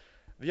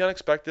the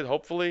unexpected,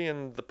 hopefully,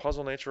 and the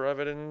puzzle nature of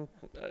it, and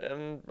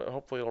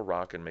hopefully it'll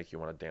rock and make you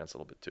want to dance a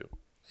little bit too.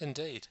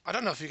 Indeed. I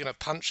don't know if you're going to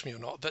punch me or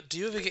not, but do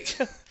you ever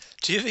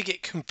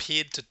get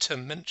compared to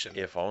Tim Minchin?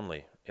 If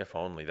only.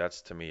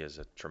 That's, to me, is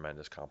a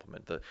tremendous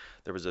compliment.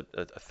 There was a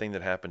thing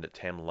that happened at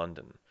Tam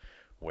London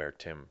where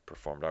Tim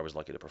performed. I was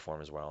lucky to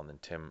perform as well, and then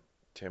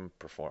Tim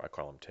performed. I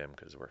call him Tim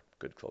because we're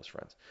good close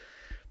friends.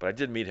 But I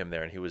did meet him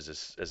there, and he was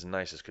as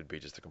nice as could be,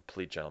 just a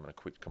complete gentleman,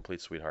 a complete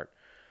sweetheart.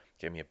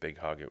 Gave me a big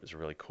hug. It was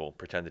really cool.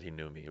 Pretended he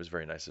knew me. It was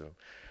very nice of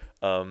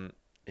him.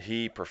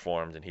 He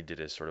performed, and he did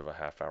his sort of a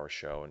half-hour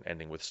show, and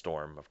ending with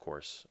Storm, of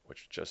course,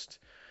 which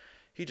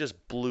he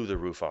just blew the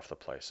roof off the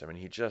place. I mean,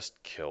 he just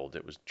killed.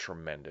 It was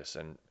tremendous.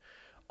 And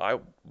I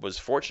was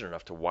fortunate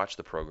enough to watch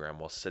the program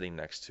while sitting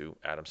next to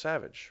Adam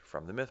Savage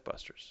from the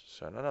Mythbusters,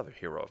 so another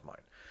hero of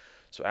mine.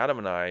 So Adam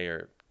and I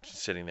are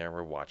sitting there,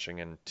 we're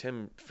watching, and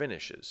Tim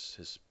finishes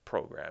his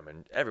program,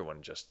 and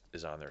everyone just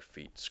is on their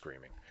feet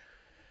screaming.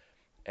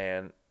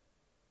 And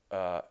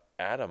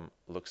Adam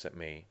looks at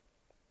me,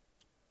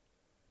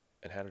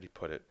 and how did he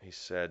put it? He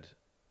said,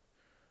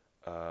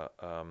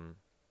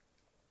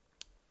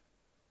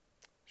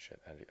 shit,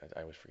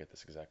 I always forget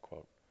this exact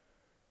quote.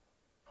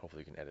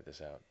 Hopefully you can edit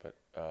this out, but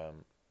how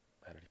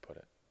did he put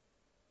it?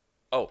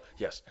 Oh,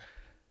 yes.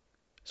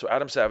 So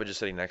Adam Savage is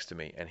sitting next to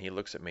me, and he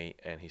looks at me,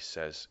 and he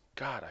says,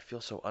 God, I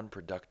feel so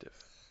unproductive.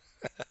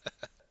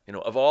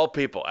 Of all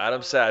people,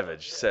 Adam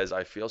Savage says,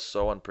 I feel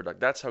so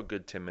unproductive. That's how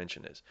good Tim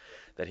Minchin is,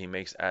 that he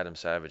makes Adam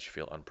Savage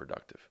feel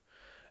unproductive.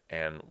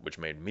 and which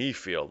made me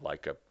feel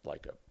like a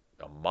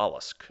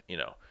mollusk, you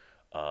know.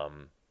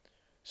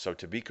 So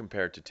to be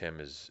compared to Tim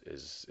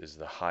is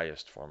the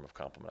highest form of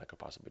compliment I could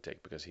possibly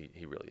take, because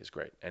he really is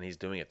great, and he's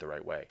doing it the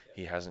right way.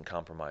 He hasn't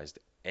compromised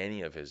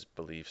any of his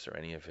beliefs or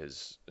any of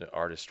his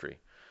artistry,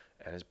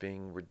 and is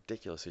being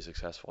ridiculously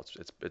successful.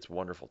 It's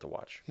wonderful to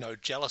watch. No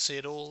jealousy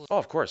at all? Oh,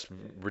 of course,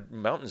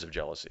 mountains of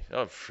jealousy.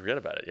 Oh, forget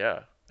about it.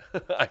 Yeah,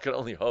 I could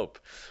only hope.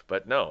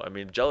 But no, I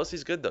mean,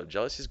 jealousy's good though.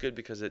 Jealousy's good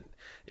because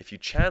if you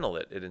channel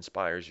it, it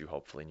inspires you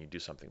hopefully, and you do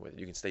something with it.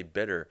 You can stay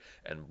bitter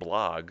and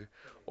blog,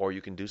 or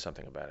you can do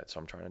something about it. So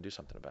I'm trying to do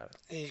something about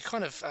it. You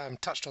kind of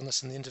touched on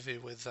this in the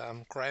interview with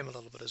Graham a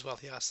little bit as well.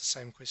 He asked the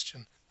same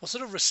question. What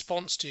sort of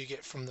response do you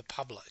get from the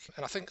public?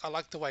 And I think I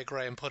like the way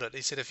Graham put it.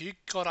 He said if you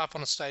got up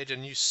on a stage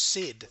and you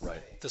said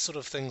the sort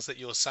of things that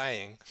you're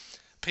saying,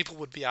 people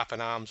would be up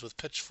in arms with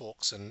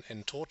pitchforks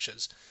and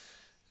torches.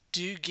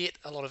 Do you get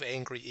a lot of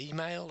angry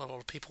email, a lot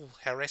of people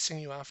harassing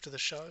you after the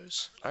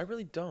shows? I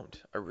really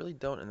don't.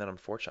 And then I'm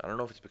fortunate. I don't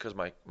know if it's because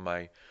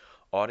my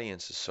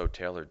audience is so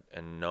tailored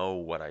and know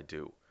what I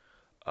do.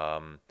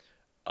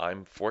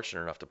 I'm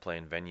fortunate enough to play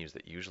in venues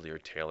that usually are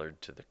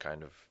tailored to the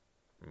kind of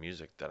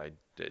music that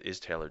is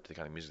tailored to the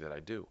kind of music that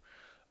I do.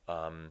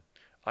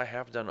 I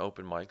have done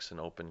open mics and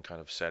open kind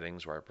of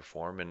settings where I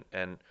perform,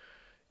 and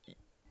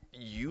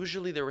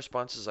usually the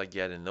responses I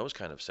get in those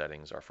kind of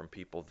settings are from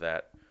people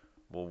that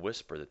will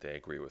whisper that they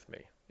agree with me.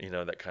 You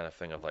know, that kind of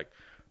thing of like,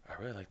 I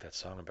really like that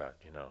song about,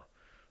 you know,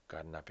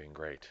 God not being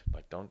great.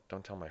 Like, don't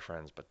tell my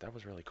friends, but that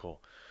was really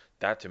cool.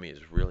 That to me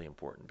is really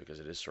important, because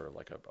it is sort of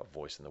like a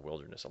voice in the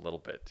wilderness a little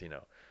bit, you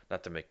know,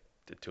 not to make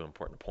it too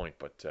important a point,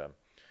 but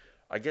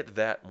I get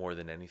that more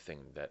than anything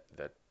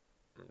that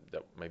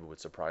maybe would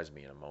surprise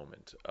me in a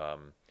moment.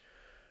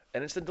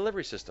 And it's the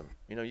delivery system.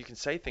 You know, you can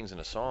say things in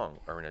a song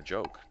or in a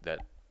joke that,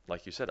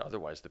 like you said,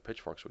 otherwise the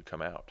pitchforks would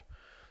come out.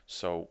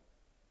 So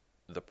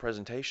the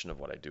presentation of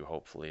what I do,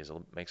 hopefully,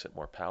 makes it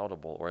more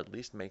palatable, or at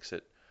least makes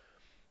it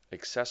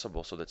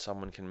accessible, so that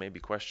someone can maybe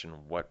question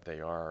what they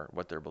are,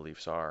 what their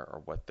beliefs are,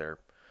 or what their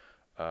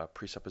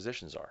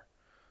presuppositions are.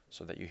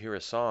 So that you hear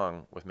a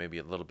song with maybe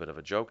a little bit of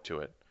a joke to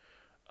it,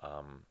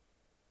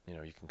 you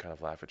know, you can kind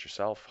of laugh at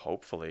yourself,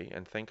 hopefully,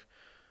 and think,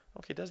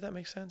 okay, does that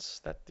make sense?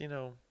 That, you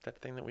know,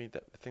 that thing that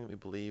we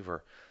believe,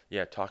 or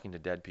yeah, talking to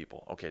dead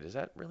people. Okay, does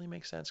that really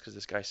make sense? Because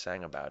this guy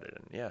sang about it,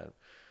 and yeah,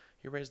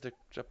 he raised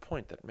a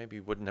point that maybe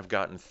wouldn't have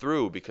gotten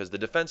through, because the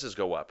defenses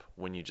go up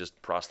when you just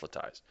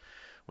proselytize.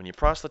 When you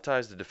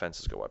proselytize, the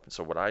defenses go up. And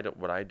so what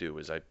I do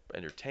is I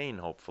entertain,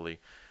 hopefully,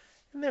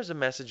 and there's a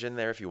message in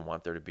there if you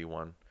want there to be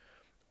one,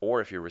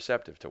 or if you're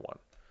receptive to one.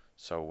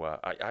 So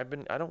I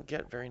don't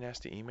get very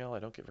nasty email. I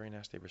don't get very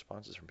nasty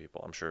responses from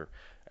people. I'm sure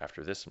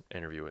after this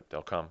interview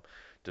they'll come,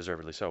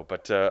 deservedly so.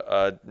 But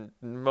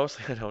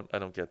mostly I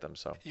don't get them.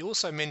 So you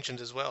also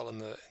mentioned as well in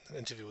the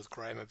interview with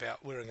Graham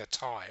about wearing a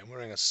tie and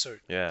wearing a suit.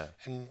 Yeah.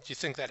 And do you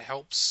think that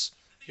helps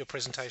your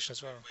presentation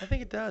as well? I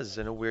think it does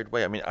in a weird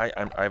way. I mean, I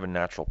have a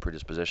natural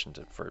predisposition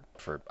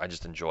for I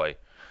just enjoy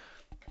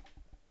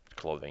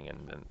clothing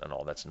and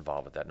all that's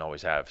involved with that, and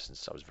always have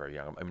since I was very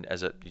young. I mean,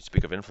 you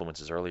speak of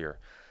influences earlier.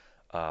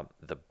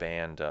 The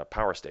band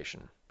Power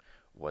Station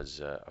was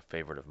a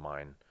favorite of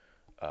mine,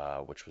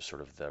 which was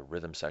sort of the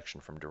rhythm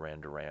section from Duran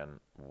Duran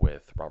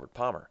with Robert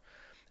Palmer.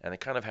 And they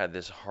kind of had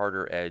this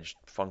harder-edged,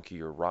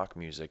 funkier rock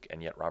music,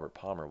 and yet Robert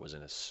Palmer was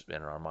in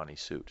an Armani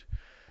suit.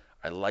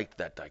 I liked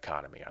that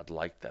dichotomy. I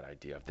liked that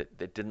idea of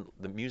that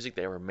the music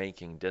they were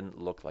making didn't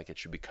look like it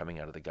should be coming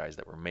out of the guys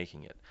that were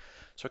making it.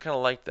 So I kind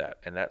of liked that,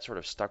 and that sort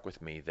of stuck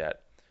with me,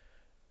 that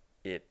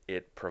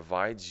it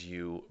provides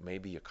you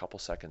maybe a couple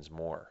seconds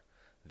more.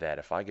 That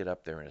if I get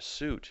up there in a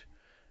suit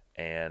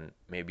and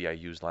maybe I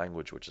use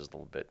language which is a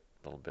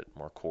little bit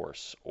more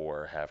coarse,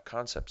 or have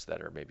concepts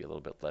that are maybe a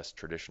little bit less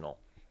traditional,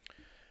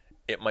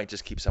 it might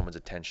just keep someone's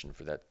attention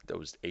for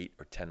those 8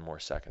 or 10 more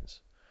seconds.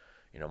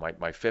 You know,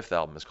 my fifth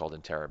album is called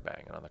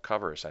Interrobang, and on the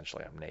cover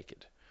essentially I'm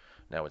naked.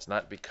 Now it's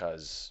not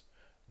because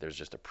there's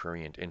just a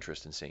prurient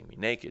interest in seeing me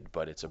naked,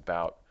 but it's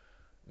about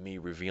me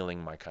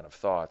revealing my kind of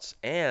thoughts,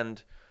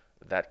 and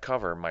that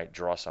cover might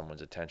draw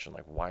someone's attention,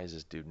 like, why is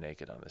this dude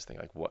naked on this thing?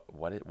 Like,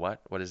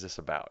 what is this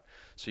about?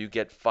 So you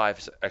get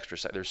 5 extra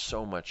seconds. There's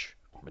so much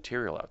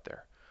material out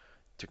there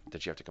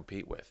that you have to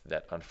compete with,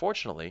 that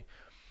unfortunately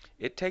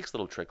it takes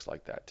little tricks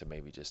like that to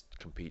maybe just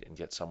compete and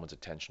get someone's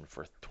attention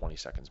for 20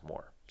 seconds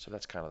more. So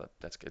that's kind of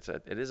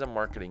it is a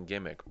marketing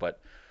gimmick,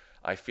 but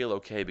I feel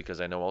okay,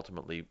 because I know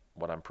ultimately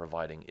what I'm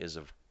providing is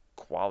of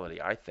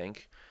quality, I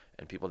think,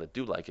 and people that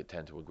do like it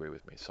tend to agree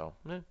with me. So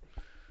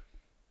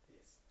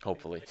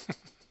hopefully.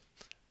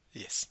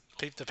 Yes.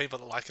 The people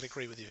that like it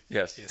agree with you.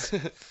 Yes.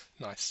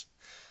 Nice.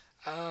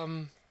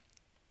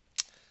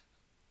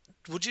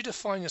 Would you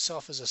define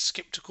yourself as a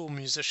skeptical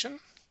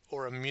musician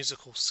or a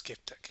musical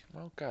skeptic?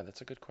 Oh, God,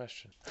 that's a good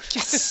question.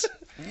 Yes.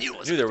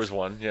 Knew there was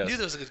one. Yes. Knew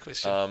there was a good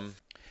question.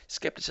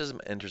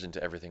 Skepticism enters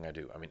into everything I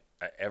do. I mean,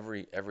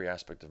 every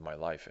aspect of my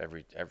life,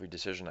 every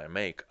decision I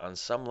make, on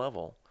some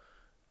level,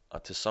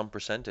 to some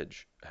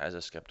percentage, has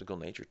a skeptical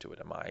nature to it.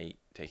 Am I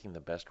taking the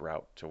best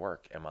route to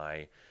work?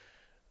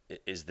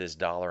 is this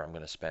dollar I'm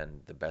going to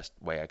spend the best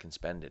way I can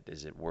spend it?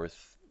 Is it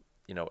worth,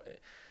 you know,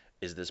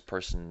 is this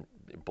person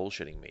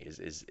bullshitting me?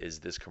 Is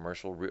this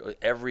commercial real?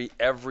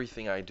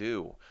 Everything I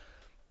do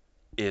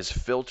is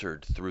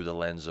filtered through the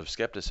lens of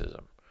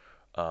skepticism.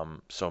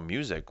 So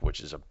music, which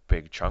is a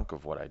big chunk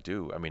of what I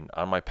do. I mean,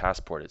 on my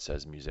passport it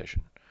says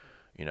musician.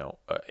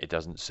 It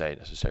doesn't say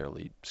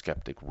necessarily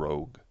skeptic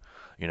rogue.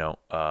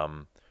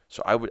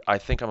 So I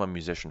think I'm a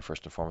musician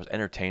first and foremost,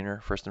 entertainer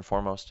first and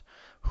foremost,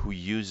 who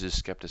uses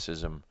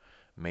skepticism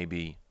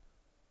maybe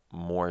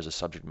more as a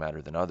subject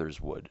matter than others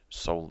would.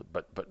 So,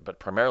 but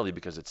primarily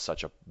because it's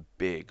such a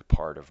big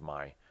part of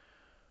my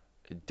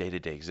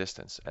day-to-day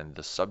existence, and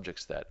the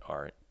subjects that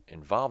are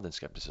involved in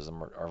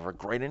skepticism are of a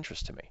great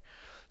interest to me.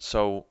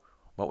 So,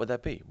 what would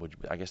that be?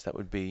 I guess that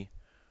would be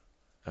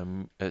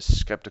a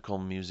skeptical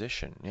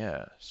musician.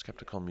 Yeah,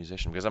 skeptical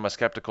musician. Because I'm a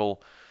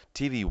skeptical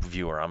TV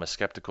viewer. I'm a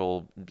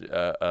skeptical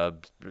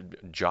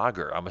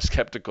jogger. I'm a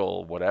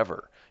skeptical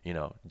whatever,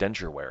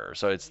 denture wearer.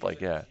 So it's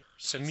like, yeah.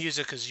 So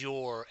music is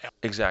your...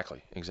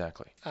 Exactly.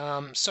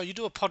 So you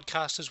do a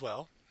podcast as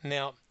well.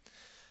 Now,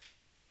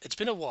 it's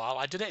been a while.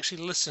 I did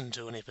actually listen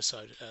to an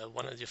episode,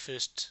 one of your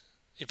first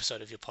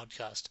episode of your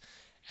podcast,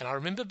 and I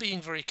remember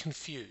being very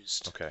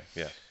confused. Okay,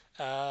 yeah.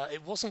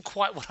 It wasn't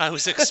quite what I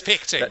was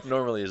expecting. That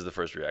normally is the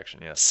first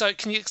reaction, yes. So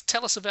can you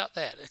tell us about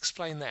that?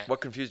 Explain that. What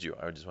confused you?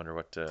 I just wonder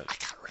what... I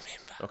can't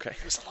remember. Okay.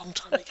 It was a long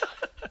time ago.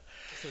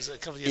 It was a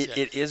couple of years ago.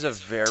 It is a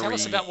very... Tell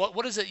us about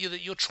what is it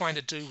that you're trying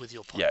to do with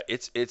your podcast? Yeah,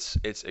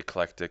 it's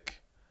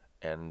eclectic,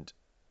 and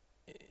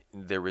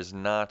there is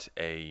not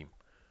a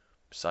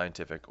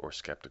scientific or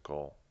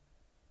skeptical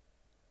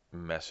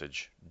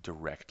message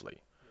directly.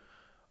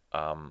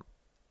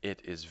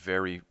 It is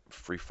very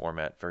free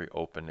format, very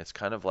open. It's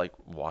kind of like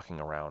walking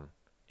around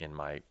in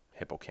my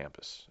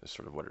hippocampus is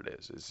sort of what it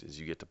is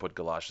you get to put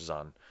galoshes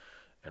on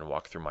and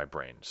walk through my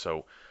brain.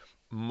 So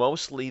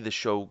mostly the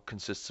show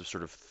consists of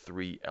sort of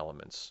three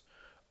elements.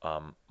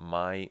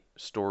 My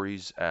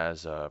stories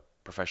as a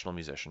professional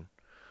musician.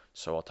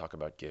 So I'll talk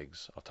about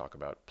gigs, I'll talk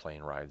about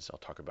plane rides, I'll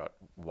talk about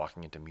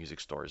walking into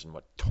music stores and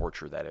what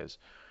torture that is.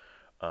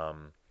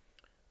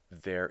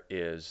 There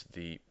is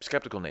the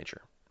skeptical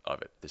nature of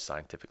it, the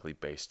scientifically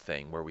based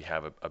thing, where we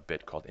have a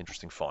bit called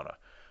Interesting Fauna,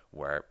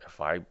 where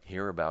if I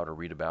hear about or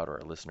read about or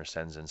a listener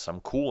sends in some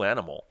cool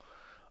animal,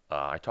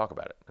 I talk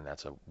about it, and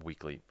that's a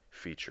weekly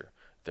feature.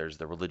 There's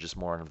the Religious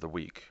Moron of the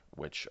Week,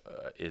 which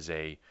is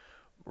a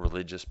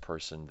religious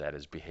person that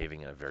is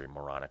behaving in a very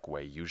moronic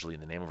way, usually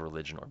in the name of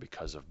religion or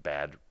because of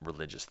bad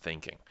religious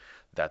thinking.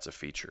 That's a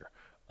feature.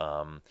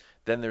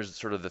 Then there's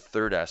sort of the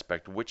third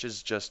aspect, which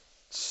is just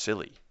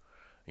silly.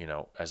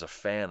 As a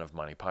fan of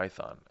Monty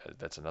Python,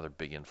 that's another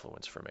big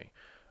influence for me.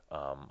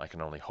 I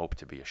can only hope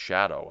to be a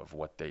shadow of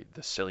what the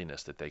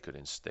silliness that they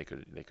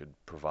could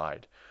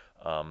provide.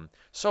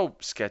 So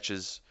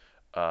sketches,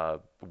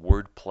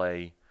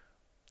 wordplay,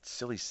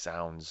 silly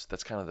sounds.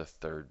 That's kind of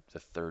the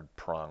third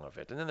prong of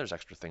it. And then there's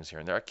extra things here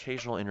and there.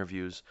 Occasional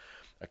interviews,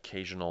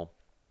 occasional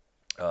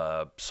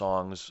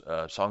songs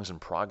in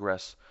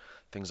progress,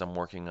 things I'm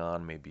working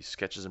on, maybe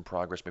sketches in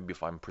progress. Maybe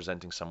if I'm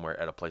presenting somewhere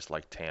at a place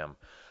like TAM,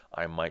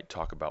 I might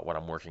talk about what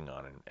I'm working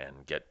on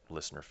and get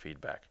listener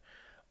feedback.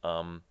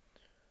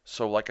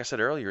 So like I said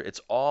earlier, it's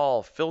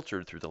all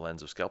filtered through the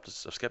lens of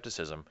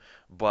skepticism,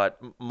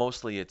 but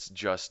mostly it's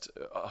just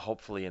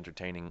hopefully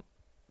entertaining,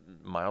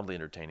 mildly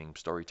entertaining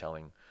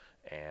storytelling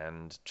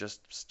and just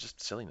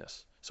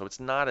silliness. So it's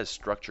not as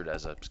structured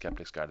as a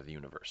Skeptic's Guide to the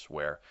Universe,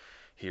 where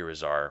here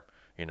is our,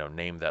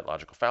 name that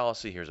logical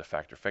fallacy, here's a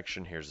fact or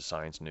fiction, here's the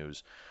science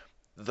news.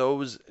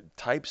 Those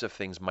types of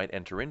things might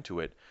enter into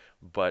it,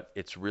 but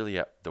it's really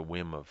at the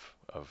whim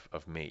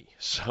of me.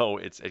 So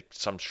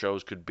some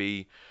shows could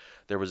be,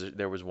 there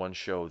was one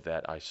show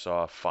that I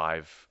saw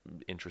 5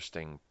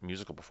 interesting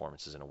musical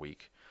performances in a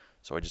week.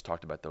 So I just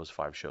talked about those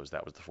 5 shows.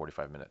 That was the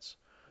 45 minutes.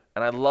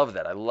 And I love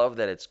that. I love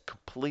that it's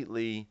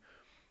completely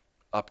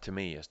up to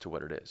me as to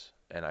what it is.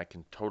 And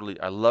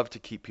I love to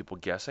keep people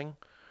guessing.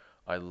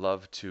 I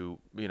love to,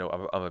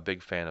 I'm a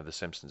big fan of The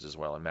Simpsons as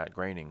well. And Matt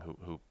Groening,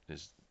 who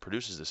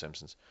produces The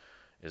Simpsons,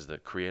 is the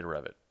creator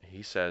of it.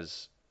 He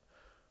says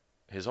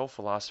his whole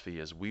philosophy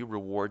is we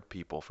reward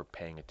people for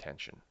paying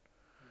attention.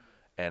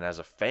 And as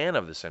a fan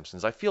of The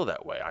Simpsons, I feel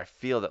that way. I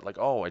feel that like,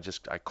 oh,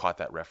 I caught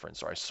that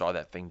reference, or I saw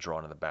that thing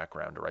drawn in the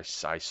background, or I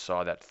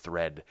saw that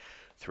thread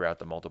throughout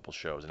the multiple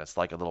shows, and it's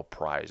like a little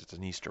prize. It's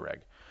an Easter egg.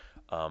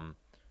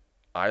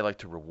 I like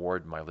to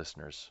reward my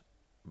listeners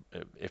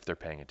if they're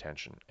paying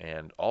attention.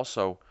 And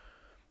also,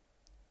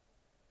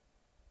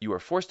 you are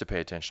forced to pay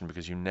attention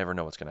because you never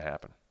know what's going to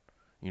happen.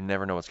 You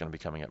never know what's going to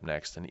be coming up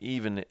next. And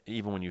even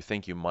when you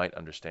think you might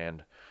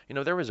understand,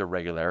 there is a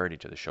regularity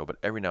to the show, but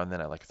every now and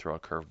then I like to throw a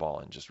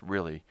curveball and just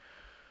really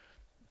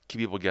keep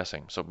people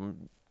guessing. So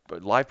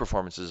but live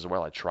performances as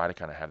well, I try to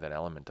kind of have that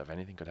element of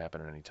anything could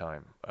happen at any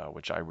time,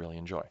 which I really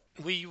enjoy.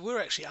 We were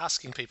actually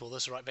asking people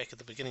this right back at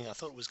the beginning. I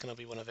thought it was going to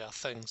be one of our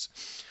things.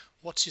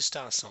 What's your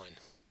star sign?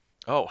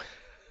 Oh,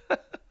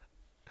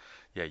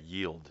 yeah,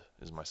 yield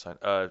is my sign.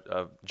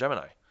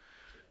 Gemini.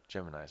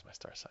 Gemini is my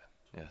star sign.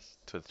 Yes,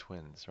 to the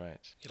twins, right.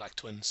 You like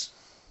twins?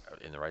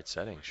 In the right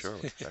setting, sure.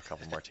 With a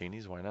couple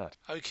martinis, why not?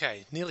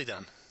 Okay, nearly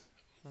done.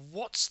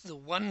 What's the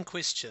one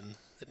question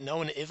that no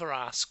one ever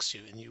asks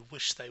you and you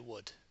wish they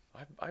would?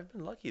 I've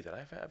been lucky that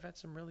I've had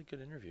some really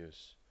good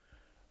interviews.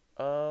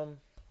 Um,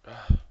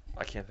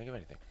 I can't think of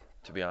anything.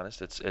 To be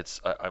honest,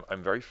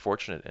 I'm very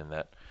fortunate in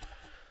that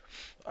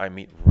I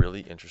meet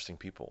really interesting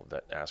people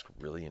that ask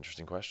really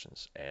interesting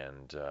questions,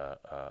 and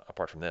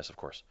apart from this, of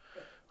course.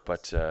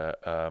 But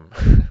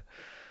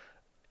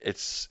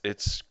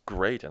it's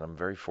great, and I'm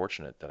very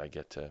fortunate that I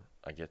get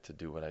to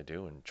do what I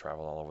do and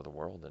travel all over the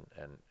world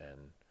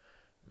and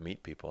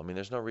meet people. I mean,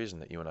 there's no reason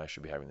that you and I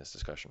should be having this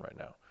discussion right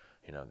now.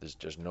 You know, there's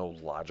just no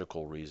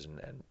logical reason,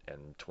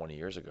 and 20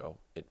 years ago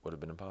it would have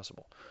been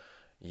impossible.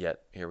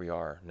 Yet here we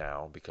are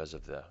now because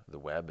of the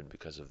web and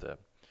because of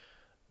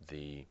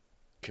the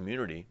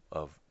community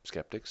of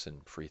skeptics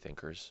and free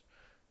thinkers.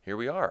 Here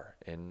we are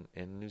in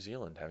New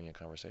Zealand having a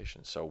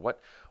conversation. So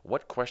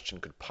what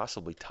question could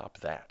possibly top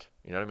that?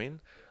 You know what I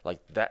mean? Like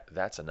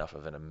that's enough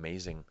of an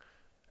amazing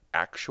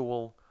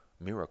actual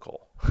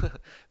miracle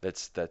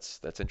that's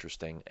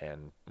interesting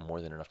and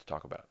more than enough to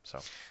talk about. So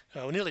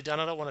We're nearly done.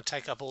 I don't want to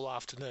take up all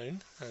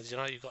afternoon, as you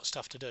know you've got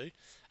stuff to do.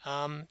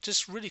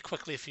 Just really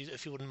quickly, if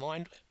you wouldn't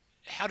mind,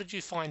 how did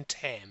you find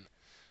Tam?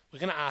 We're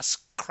going to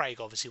ask Craig,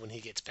 obviously, when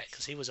he gets back,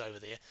 because he was over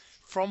there.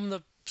 From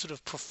the sort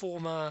of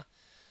performer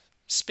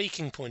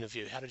speaking point of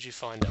view, how did you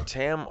find it?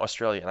 Tam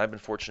Australia, and I've been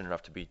fortunate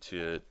enough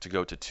to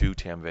go to two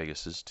Tam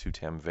Vegases, two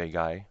Tam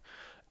Vegas,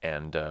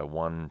 and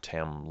one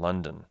Tam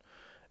London.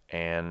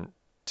 And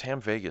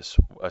Tam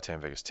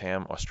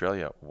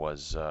Australia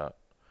was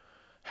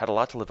had a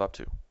lot to live up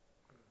to,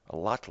 a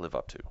lot to live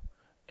up to,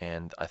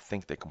 and I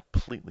think they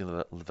completely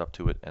lived up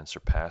to it and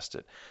surpassed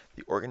it.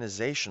 The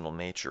organizational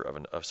nature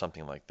of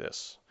something like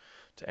this,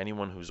 to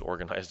anyone who's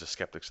organized a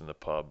Skeptics in the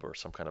Pub or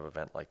some kind of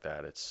event like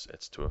that, it's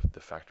to the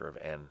factor of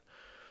n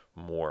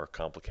more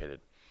complicated.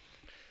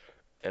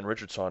 And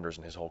Richard Saunders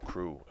and his whole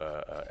crew,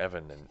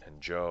 Evan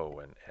and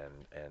Joe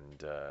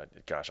and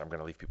gosh, I'm going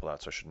to leave people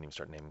out, so I shouldn't even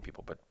start naming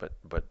people.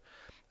 But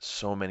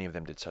so many of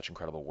them did such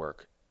incredible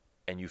work,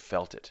 and you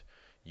felt it.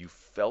 You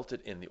felt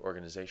it in the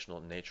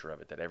organizational nature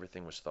of it, that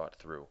everything was thought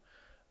through.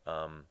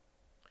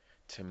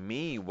 To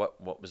me,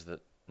 what was the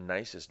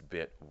nicest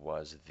bit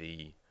was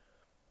the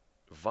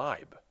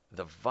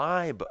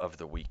vibe of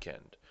the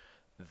weekend.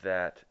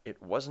 That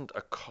it wasn't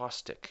a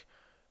caustic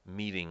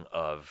meeting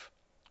of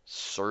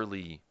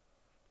surly,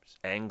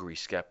 angry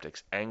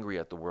skeptics, angry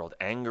at the world,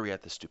 angry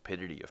at the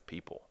stupidity of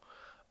people,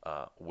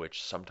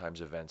 which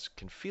sometimes events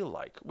can feel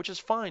like, which is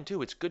fine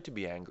too. It's good to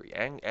be angry.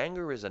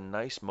 Anger is a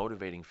nice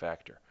motivating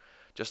factor.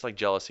 Just like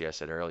jealousy, I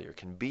said earlier,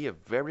 can be a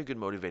very good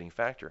motivating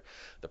factor.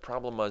 The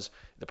problem is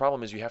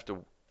you have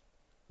to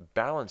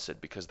balance it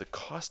because the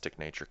caustic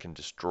nature can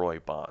destroy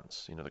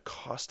bonds. You know, the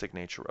caustic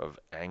nature of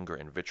anger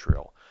and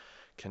vitriol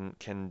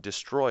can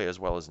destroy as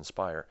well as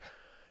inspire.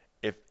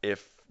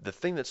 If the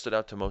thing that stood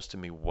out to most to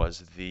me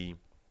was the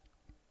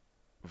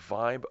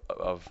vibe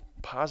of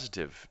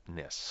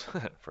positiveness,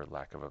 for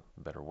lack of a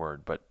better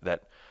word, but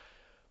that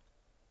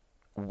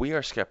we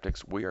are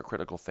skeptics, we are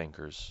critical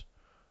thinkers,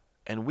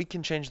 and we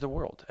can change the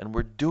world, and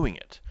we're doing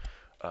it.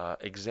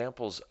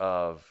 Examples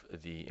of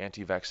the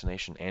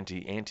anti-vaccination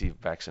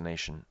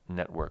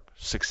network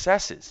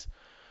successes.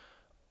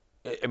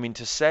 I mean,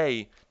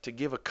 to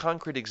give a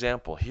concrete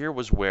example, here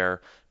was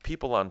where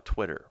people on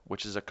Twitter,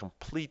 which is a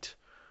complete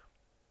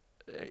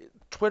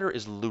Twitter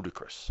is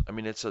ludicrous. I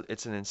mean, it's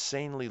an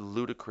insanely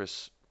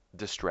ludicrous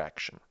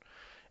distraction.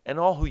 And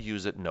all who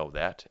use it know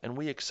that, and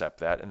we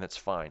accept that, and that's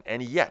fine.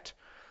 And yet,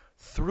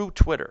 through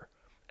Twitter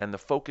and the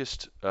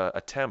focused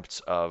attempts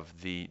of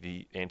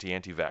the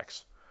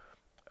anti-vax,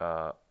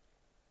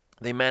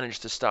 they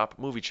managed to stop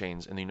movie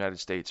chains in the United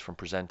States from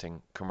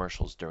presenting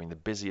commercials during the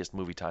busiest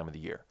movie time of the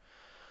year.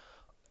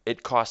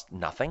 It cost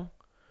nothing.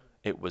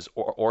 It was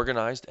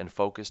organized and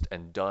focused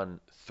and done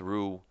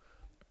through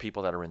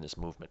people that are in this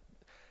movement.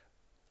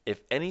 If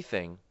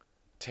anything,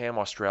 Tam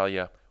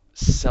Australia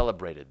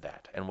celebrated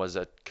that and was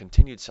a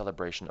continued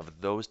celebration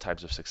of those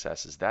types of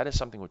successes. That is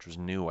something which was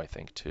new, I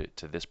think,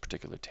 to this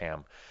particular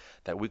Tam,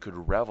 that we could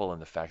revel in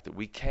the fact that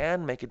we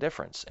can make a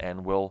difference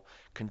and will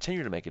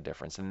continue to make a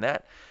difference. And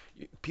that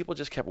people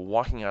just kept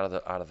walking out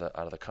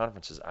of the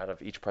conferences, out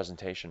of each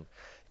presentation,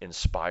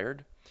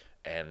 inspired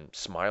and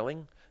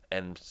smiling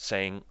and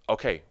saying,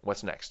 "Okay,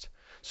 what's next?"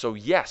 So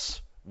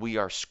yes, we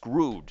are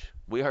screwed.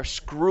 We are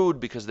screwed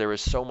because there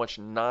is so much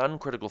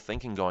non-critical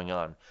thinking going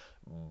on,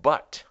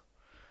 but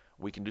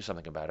we can do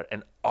something about it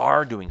and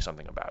are doing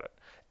something about it.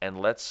 And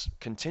let's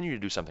continue to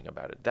do something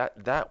about it.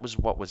 That was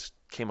what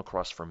came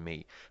across from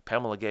me.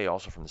 Pamela Gay,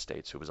 also from the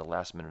States, who was a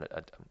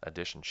last-minute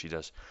addition. She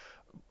does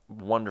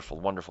wonderful,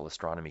 wonderful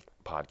astronomy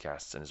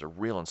podcasts and is a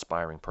real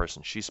inspiring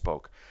person. She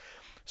spoke.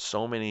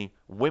 So many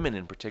women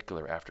in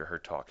particular, after her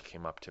talk,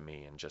 came up to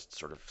me and just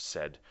sort of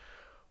said,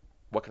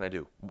 "What can I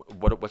do?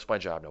 What's my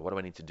job now? What do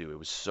I need to do?" It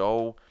was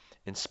so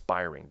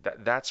inspiring.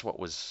 That's what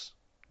was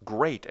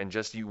great, and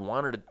just you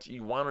wanted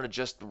to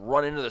just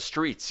run into the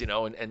streets,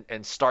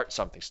 and start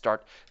something,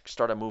 start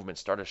a movement,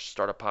 start a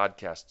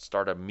podcast,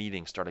 start a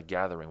meeting, start a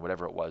gathering,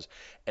 whatever it was,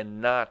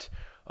 and not,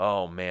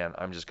 oh man,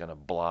 I'm just gonna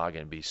blog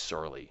and be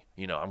surly.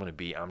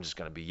 I'm just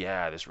gonna be,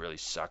 yeah, this really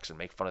sucks, and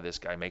make fun of this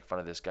guy, make fun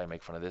of this guy,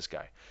 make fun of this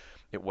guy.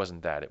 It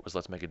wasn't that. It was,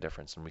 let's make a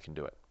difference, and we can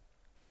do it.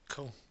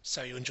 Cool.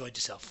 So you enjoyed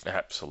yourself?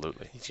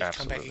 Absolutely. Did you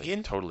come back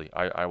again? Totally.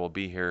 I will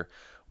be here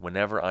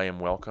whenever I am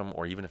welcome,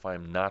 or even if I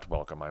am not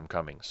welcome, I'm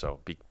coming. So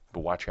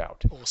watch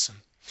out.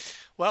 Awesome.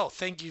 Well,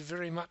 thank you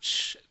very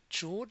much,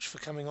 George, for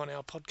coming on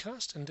our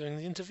podcast and doing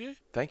the interview.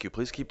 Thank you.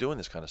 Please keep doing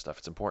this kind of stuff.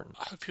 It's important.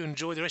 I hope you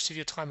enjoy the rest of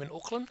your time in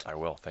Auckland. I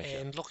will. Thank you.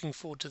 And looking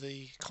forward to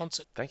the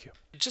concert. Thank you.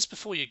 Just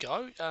before you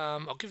go,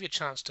 I'll give you a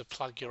chance to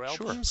plug your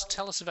albums. Sure.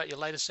 Tell us about your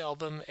latest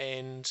album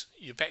and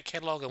your back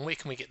catalogue, and where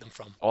can we get them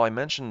from? Oh, I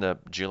mentioned the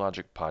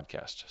Geologic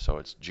Podcast. So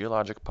it's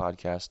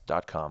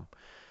geologicpodcast.com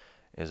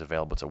is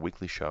available. It's a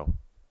weekly show.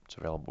 It's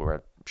available. We're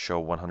at show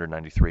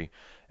 193.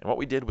 And what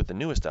we did with the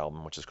newest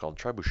album, which is called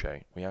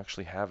Trebuchet, we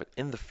actually have it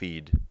in the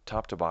feed,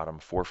 top to bottom,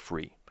 for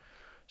free.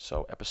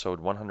 So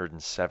episode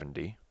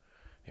 170,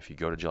 if you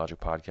go to Geologic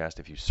Podcast,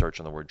 if you search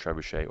on the word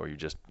Trebuchet, or you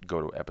just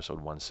go to episode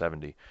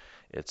 170,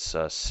 it's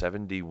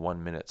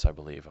 71 minutes, I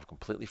believe, of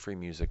completely free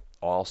music,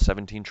 all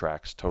 17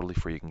 tracks, totally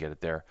free. You can get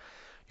it there.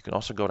 You can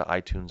also go to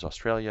iTunes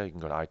Australia. You can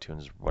go to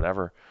iTunes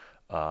whatever.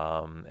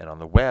 And on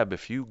the web,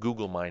 if you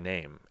Google my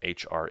name,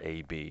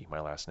 Hrab,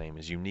 my last name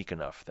is unique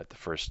enough that the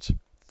first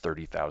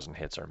 30,000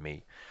 hits are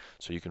me.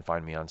 So you can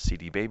find me on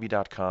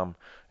cdbaby.com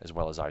as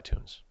well as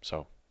iTunes.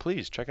 So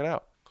please check it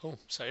out. Cool.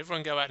 So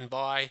everyone go out and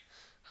buy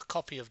a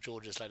copy of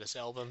George's latest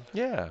album.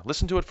 Yeah,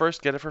 listen to it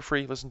first. Get it for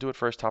free. Listen to it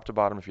first, top to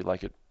bottom. If you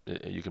like it,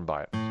 you can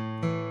buy it.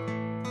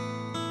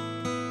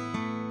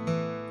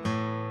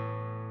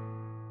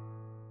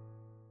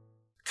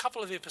 A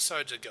couple of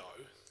episodes ago,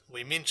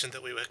 we mentioned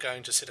that we were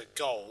going to set a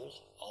goal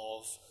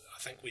of, I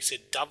think we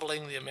said,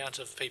 doubling the amount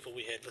of people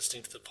we had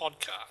listening to the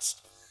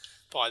podcast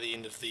by the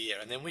end of the year,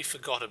 and then we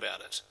forgot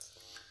about it.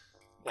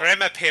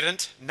 Grammar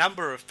pedant,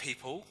 number of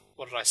people.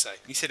 What did I say?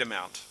 You said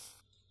amount.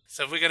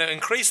 So we're going to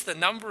increase the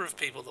number of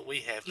people that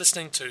we have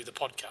listening to the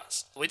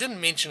podcast. We didn't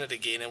mention it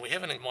again, and we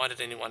haven't invited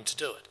anyone to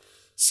do it.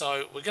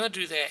 So we're going to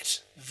do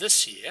that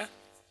this year,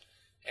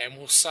 and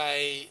we'll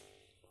say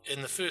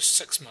in the first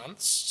 6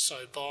 months,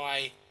 so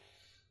by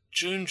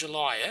June,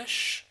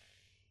 July-ish,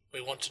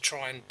 we want to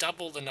try and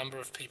double the number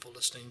of people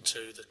listening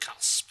to The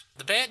Cusp.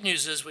 The bad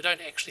news is we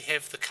don't actually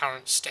have the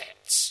current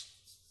stats,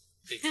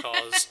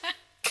 because...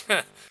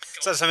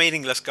 So it's a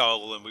meaningless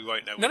goal, and we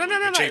won't know. No,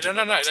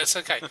 that's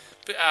okay.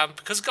 But,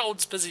 because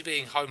Gold's busy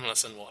being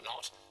homeless and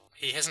whatnot,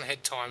 he hasn't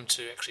had time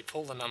to actually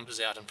pull the numbers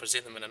out and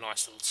present them in a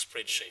nice little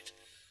spreadsheet.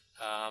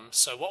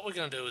 So what we're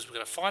going to do is we're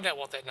going to find out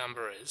what that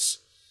number is,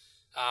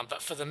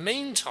 but for the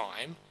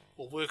meantime,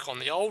 we'll work on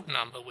the old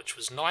number, which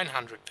was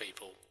 900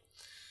 people.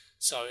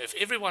 So if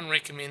everyone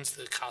recommends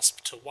The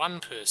Cusp to one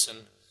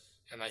person,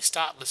 and they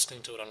start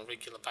listening to it on a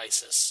regular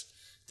basis,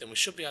 then we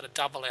should be able to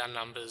double our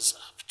numbers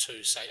up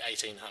to, say,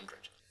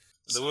 1,800.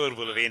 The world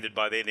will have ended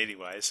by then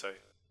anyway, so...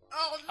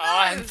 Oh, no!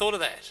 I hadn't thought of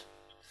that.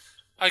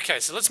 Okay,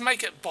 so let's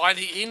make it by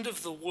the end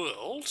of the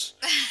world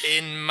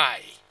in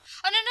May.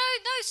 Oh,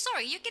 no,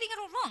 sorry, you're getting it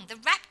all wrong. The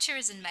rapture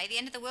is in May, the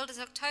end of the world is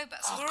October.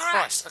 So Oh, we're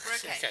Christ. right.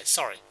 We're Okay,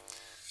 sorry.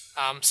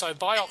 So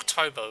by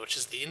October, which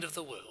is the end of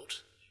the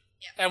world,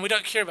 Yep. and we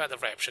don't care about the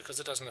rapture because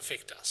it doesn't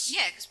affect us.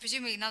 Yeah, because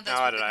presumably none of those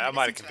No, I don't know. people I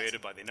might have listen to us.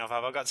 converted by then.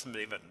 I've got some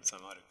evidence. I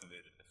might have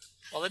converted.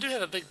 Well, they do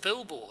have a big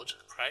billboard,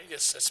 Craig.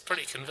 It's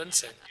pretty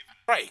convincing.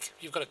 Craig,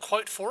 you've got a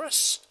quote for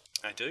us?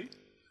 I do.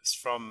 It's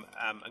from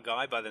a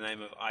guy by the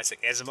name of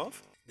Isaac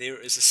Asimov. There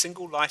is a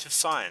single light of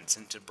science,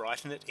 and to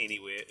brighten it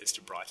anywhere is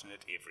to brighten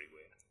it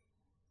everywhere.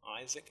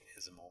 Isaac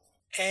Asimov.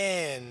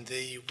 And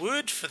the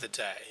word for the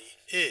day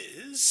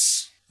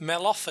is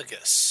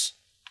malophagus,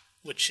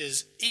 which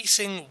is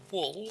eating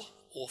wool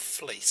or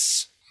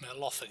fleece.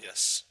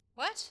 Malophagus.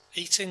 What?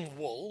 Eating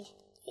wool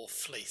or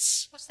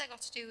fleece. What's that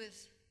got to do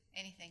with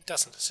anything?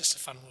 Doesn't, it's just a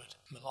fun word.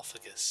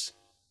 Malophagus.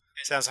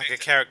 Sounds like a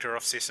character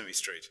off Sesame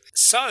Street.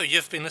 So,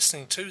 you've been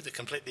listening to the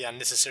Completely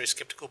Unnecessary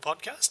Skeptical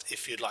podcast.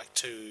 If you'd like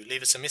to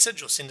leave us a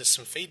message or send us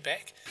some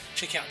feedback,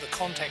 check out the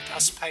Contact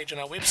Us page on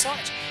our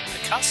website,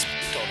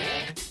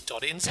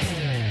 thecusp.org.nz.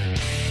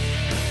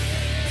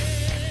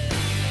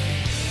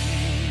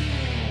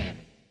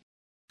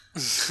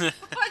 What's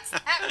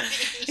that mean?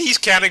 He's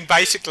counting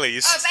basically.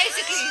 Oh,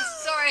 basically,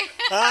 sorry.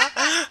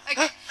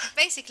 Okay,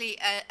 basically,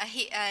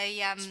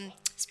 a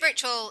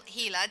spiritual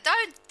healer.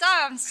 Don't,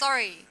 I'm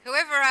sorry.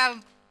 Whoever our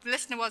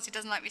listener was who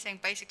doesn't like me saying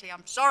basically,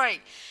 I'm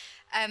sorry.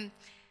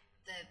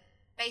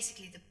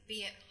 Basically,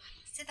 I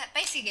said that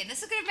basically again.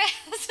 This is going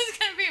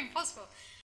to be impossible.